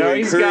 Nothing more to No,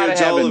 he's gotta encourage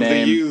have all a of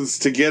name. the youths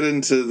to get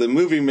into the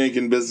movie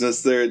making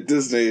business there at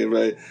Disney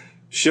by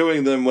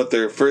showing them what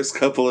their first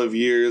couple of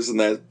years in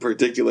that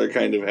particular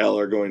kind of hell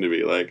are going to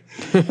be like.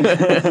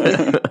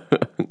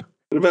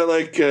 What about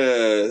like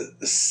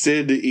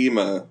Sid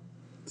Ema?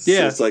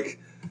 Yeah. It's like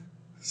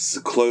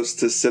close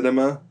to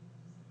cinema.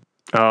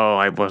 Oh,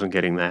 I wasn't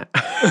getting that.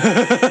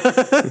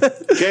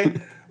 Okay,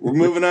 we're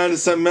moving on to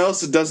something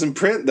else that doesn't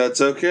print.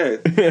 That's okay.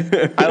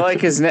 I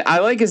like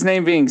his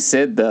name being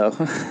Sid though.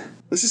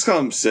 Let's just call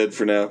him Sid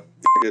for now. F-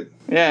 it.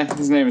 Yeah,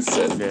 his name is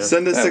Sid.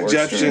 Send us That works for me.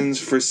 suggestions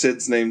for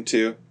Sid's name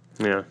too.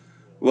 Yeah.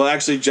 Well,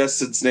 actually, just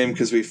Sid's name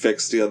because we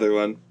fixed the other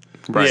one.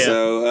 Right. Yeah.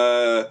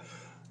 So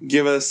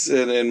give us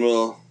and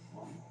we'll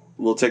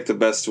take the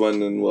best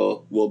one and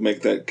we'll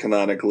make that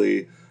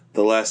canonically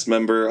the last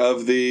member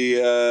of the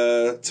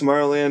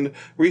Tomorrowland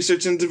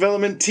Research and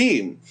Development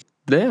team.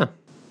 Yeah.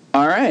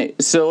 All right,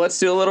 so let's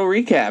do a little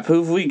recap.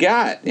 Who've we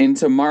got? In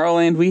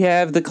Tomorrowland, we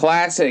have the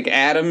classic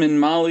Adam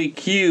and Molly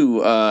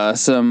Q,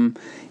 some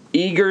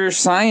eager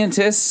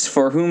scientists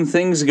for whom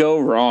things go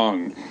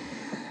wrong.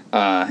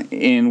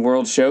 In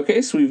World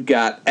Showcase, we've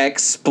got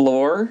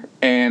Explore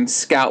and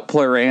Scout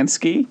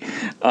Pluransky,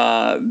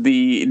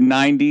 the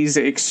 90s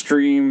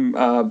extreme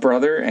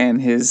brother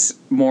and his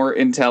more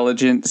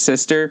intelligent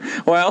sister,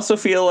 who I also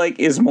feel like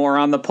is more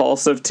on the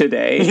pulse of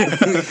today.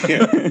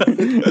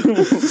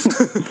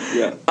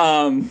 Yeah.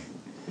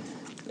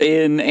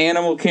 In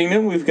Animal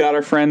Kingdom, we've got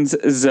our friends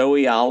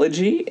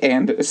Zoeology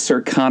and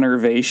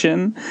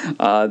Circonnervation,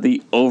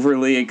 the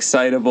overly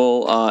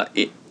excitable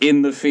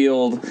in the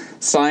field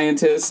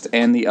scientist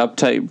and the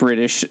uptight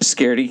British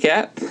scaredy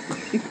cat.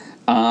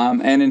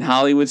 And in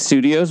Hollywood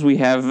Studios, we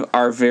have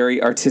our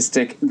very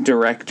artistic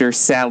director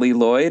Sally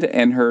Lloyd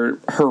and her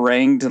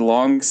harangued,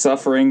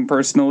 long-suffering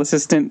personal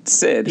assistant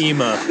Sid.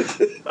 Ema.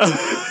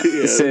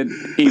 Sid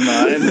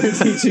Ema, and they're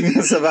teaching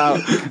us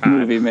about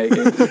movie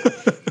making.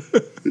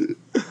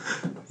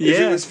 If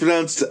it was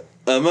pronounced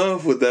Emma,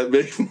 would that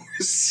make more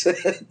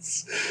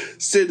sense?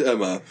 Sid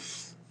Emma.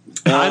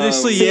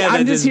 Honestly, See, yeah.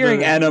 I'm just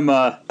hearing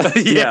enema.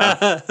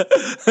 Yeah.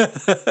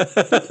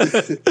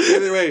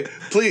 Either way,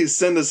 please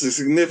send us a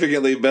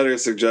significantly better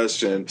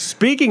suggestion.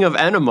 Speaking of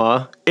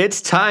enema, it's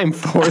time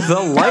for the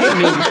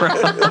lightning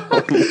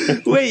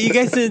round. Wait, you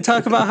guys didn't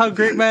talk about how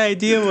great my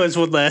idea was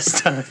one last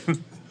time.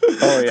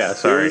 Oh yeah, It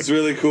sorry. was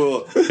really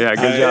cool. Yeah,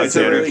 good job, It's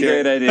a Tanner. really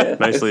great idea.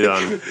 Nicely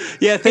done.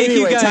 Yeah, thank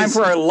Anyway, you guys. time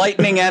for our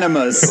lightning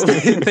enemas.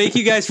 Thank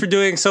you guys for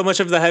doing so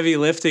much of the heavy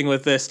lifting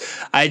with this.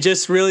 I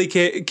just really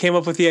came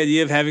up with the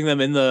idea of having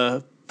them in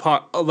the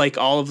like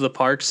all of the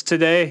parks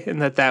today,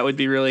 and that would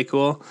be really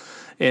cool.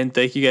 And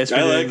thank you guys for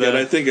I doing like the it.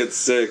 I think it's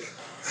sick.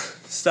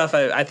 stuff.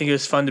 I think it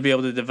was fun to be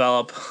able to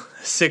develop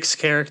 6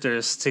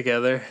 characters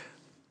together.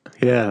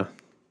 Yeah.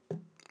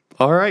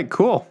 All right,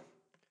 cool.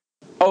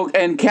 Oh,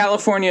 and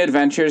California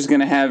Adventure is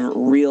going to have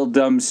real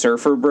dumb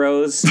surfer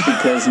bros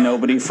because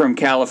nobody from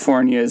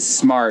California is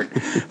smart.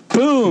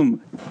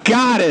 Boom!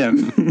 Got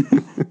him.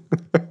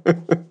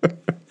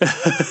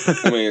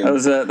 I mean,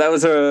 That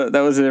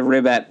was a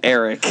rib at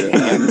Eric. I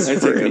take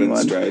for it in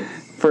anyone. stride.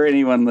 For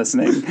anyone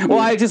listening. Well,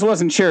 I just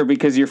wasn't sure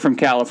because you're from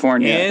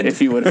California. And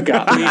if you would have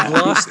gotten We've that.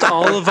 lost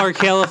all of our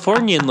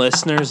Californian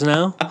listeners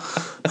now.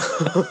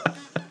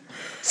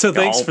 So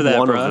thanks All for that,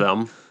 one bro. of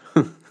them.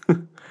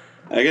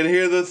 I can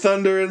hear the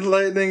thunder and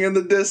lightning in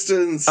the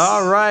distance.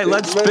 All right,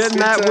 let's It must spin be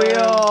that time.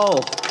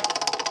 wheel.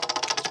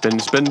 Spin,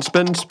 spin,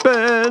 spin,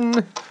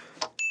 spin.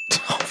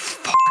 Oh,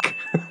 fuck.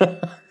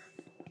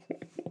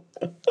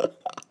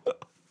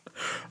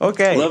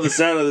 Okay. Love the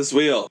sound of this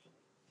wheel.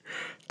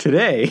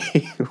 Today,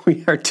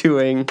 we are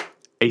doing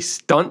a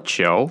stunt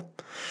show.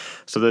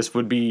 So this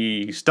would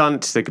be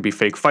stunts. It could be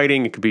fake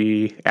fighting. It could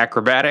be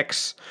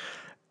acrobatics.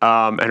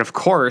 And of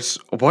course,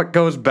 what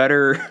goes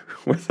better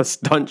with a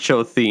stunt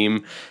show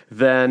theme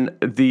than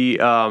the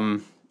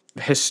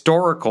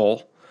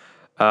historical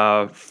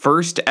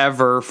first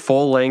ever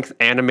full-length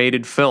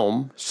animated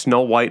film,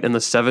 Snow White and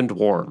the Seven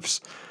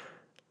Dwarfs.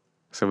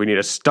 So we need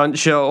a stunt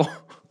show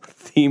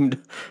themed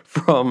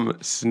from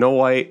Snow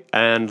White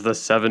and the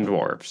Seven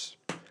Dwarfs.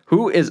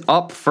 Who is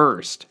up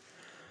first?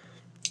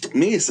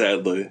 Me,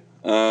 sadly.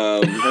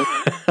 Okay.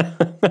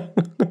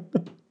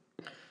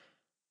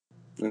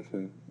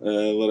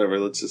 Whatever.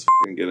 Let's just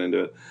fucking get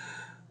into it.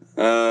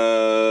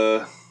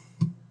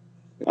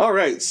 All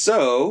right.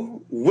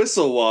 So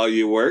whistle while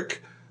you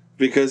work,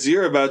 because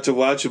you're about to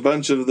watch a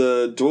bunch of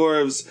the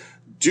dwarves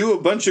do a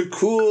bunch of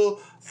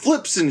cool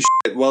flips and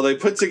shit while they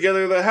put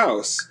together the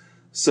house.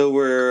 So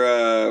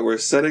we're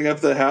setting up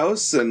the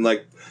house and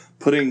like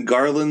putting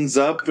garlands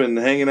up and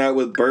hanging out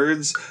with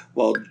birds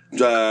while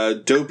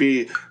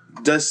Dopey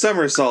does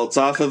somersaults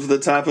off of the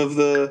top of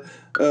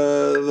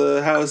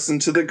the house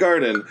into the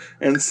garden,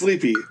 and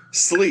Sleepy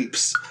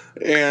sleeps,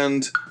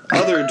 and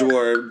other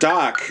dwarf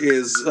Doc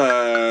is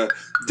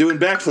doing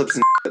backflips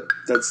and shit.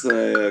 That's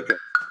the okay.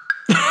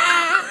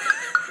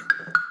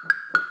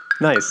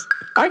 Nice.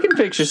 I can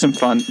picture some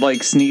fun,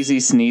 like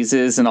Sneezy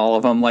sneezes and all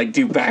of them like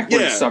do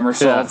backward Yeah.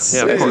 somersaults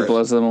Yeah, of as he course.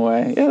 blows them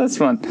away. Yeah, that's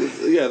fun.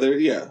 Yeah,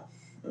 yeah.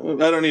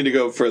 I don't need to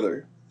go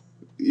further.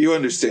 You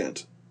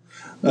understand.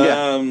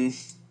 Yeah.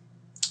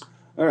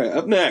 All right.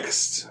 Up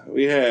next,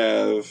 we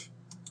have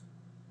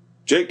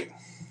Jake.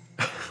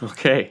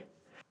 Okay.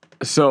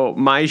 So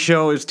my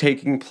show is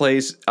taking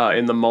place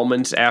in the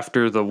moments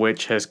after the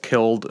witch has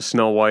killed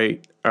Snow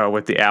White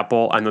with the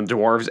apple, and the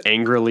dwarves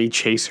angrily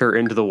chase her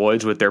into the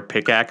woods with their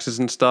pickaxes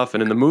and stuff.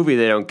 And in the movie,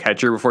 they don't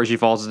catch her before she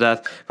falls to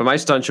death. But my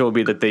stunt show will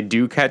be that they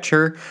do catch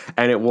her,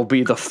 and it will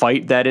be the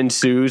fight that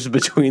ensues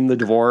between the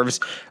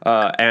dwarves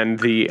and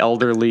the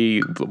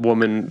elderly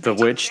woman, the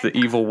witch, the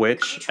evil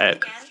witch.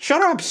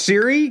 Shut up,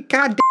 Siri!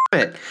 God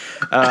damn it!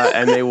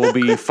 And they will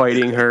be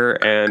fighting her,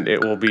 and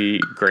it will be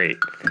great.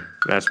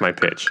 That's my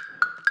pitch.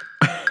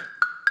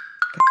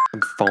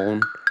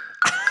 Phone.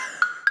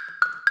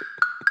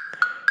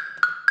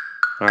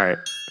 All right,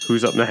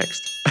 who's up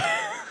next?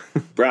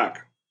 Brock.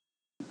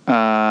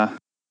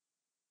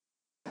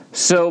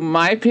 So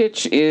my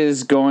pitch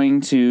is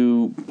going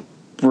to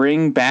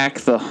bring back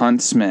the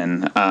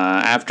huntsman.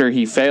 After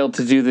he failed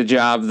to do the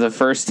job the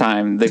first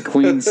time, the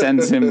queen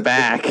sends him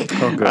back.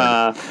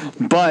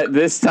 But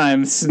this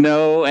time,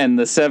 Snow and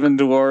the 7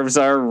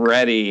 dwarves are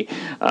ready.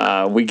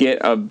 We get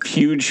a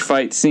huge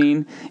fight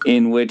scene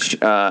in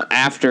which,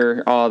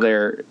 after all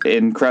their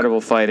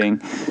incredible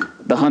fighting,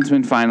 the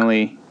huntsman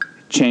finally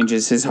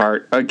changes his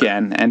heart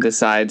again and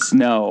decides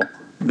no,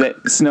 that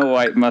Snow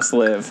White must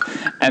live.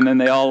 And then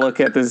they all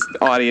look at this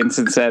audience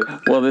and said,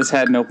 well, this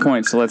had no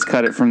point, so let's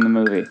cut it from the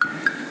movie.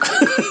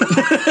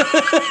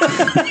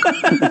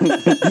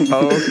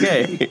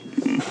 Okay.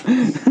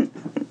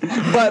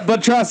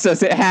 But trust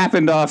us, it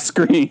happened off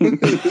screen.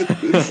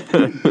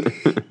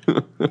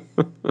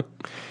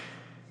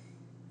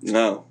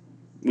 No.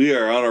 We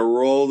are on a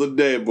roll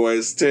today,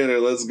 boys. Tanner,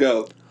 let's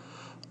go.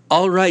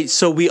 All right,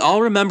 so we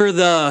all remember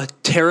the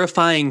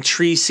terrifying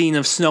tree scene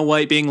of Snow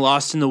White being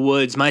lost in the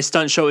woods. My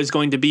stunt show is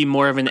going to be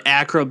more of an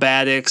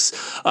acrobatics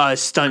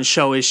stunt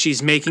show as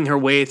she's making her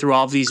way through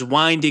all of these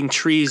winding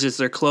trees as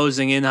they're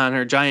closing in on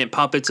her, giant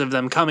puppets of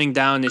them coming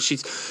down as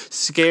she's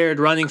scared,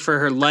 running for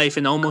her life,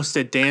 and almost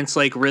a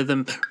dance-like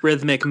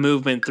rhythmic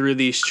movement through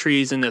these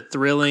trees in a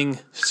thrilling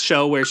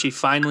show where she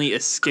finally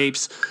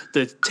escapes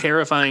the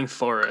terrifying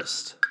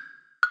forest.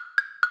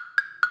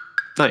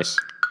 Nice.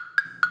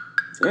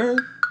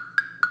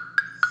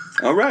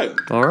 All right.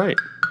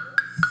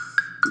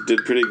 You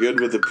did pretty good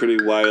with a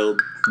pretty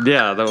wild.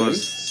 Yeah, that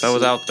was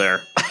out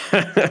there.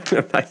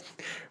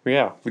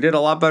 Yeah, we did a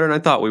lot better than I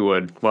thought we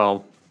would.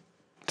 Well,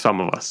 some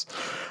of us.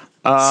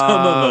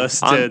 Some of us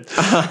did.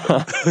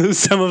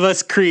 Some of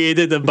us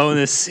created a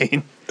bonus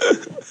scene.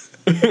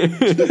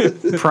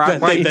 Why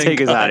don't you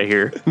take us out of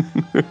here?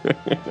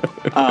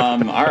 All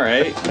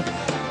right.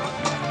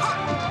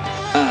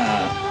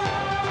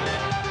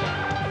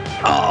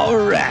 All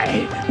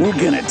right, we're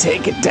gonna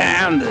take it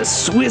down the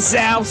Swiss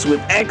Alps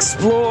with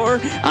Explore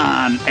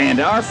and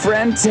our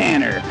friend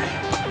Tanner.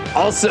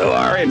 Also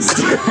our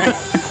Instagram.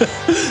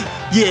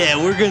 Yeah,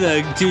 we're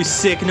gonna do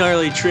sick,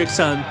 gnarly tricks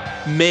on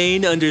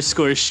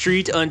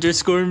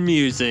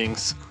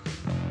main_street_musings.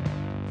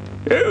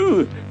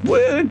 Oh,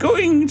 we're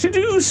going to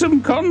do some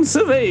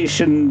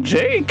conservation,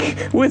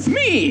 Jake, with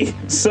me,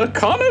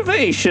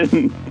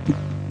 Conservation.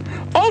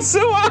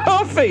 Also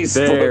our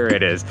Facebook. There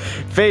it is.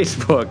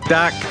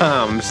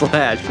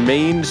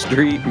 Facebook.com/Main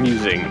Street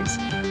Musings.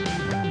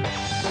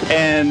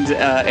 And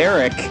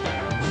Eric,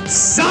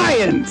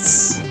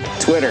 Science.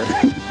 Twitter.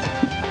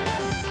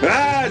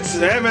 It's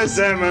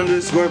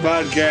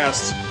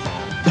MSM_podcast.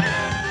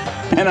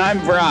 And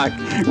I'm Brock,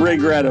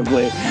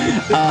 regrettably.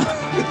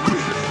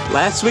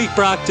 Last week,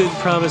 Brock did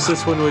promise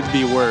this one would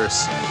be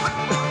worse.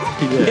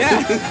 Yeah.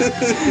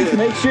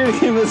 Make sure to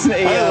give us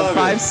a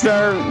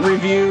 5-star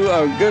review,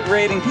 a good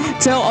rating.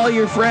 Tell all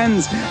your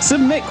friends.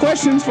 Submit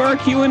questions for our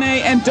Q&A.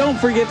 And don't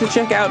forget to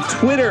check out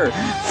Twitter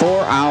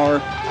for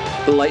our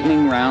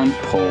lightning round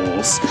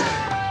polls.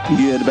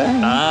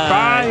 Goodbye.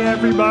 Bye,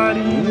 everybody.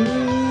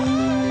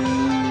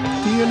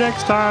 See you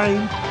next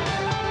time.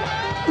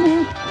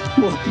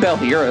 Well, they'll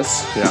hear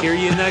us. Hear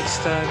you next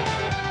time.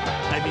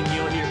 I mean,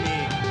 you'll hear me.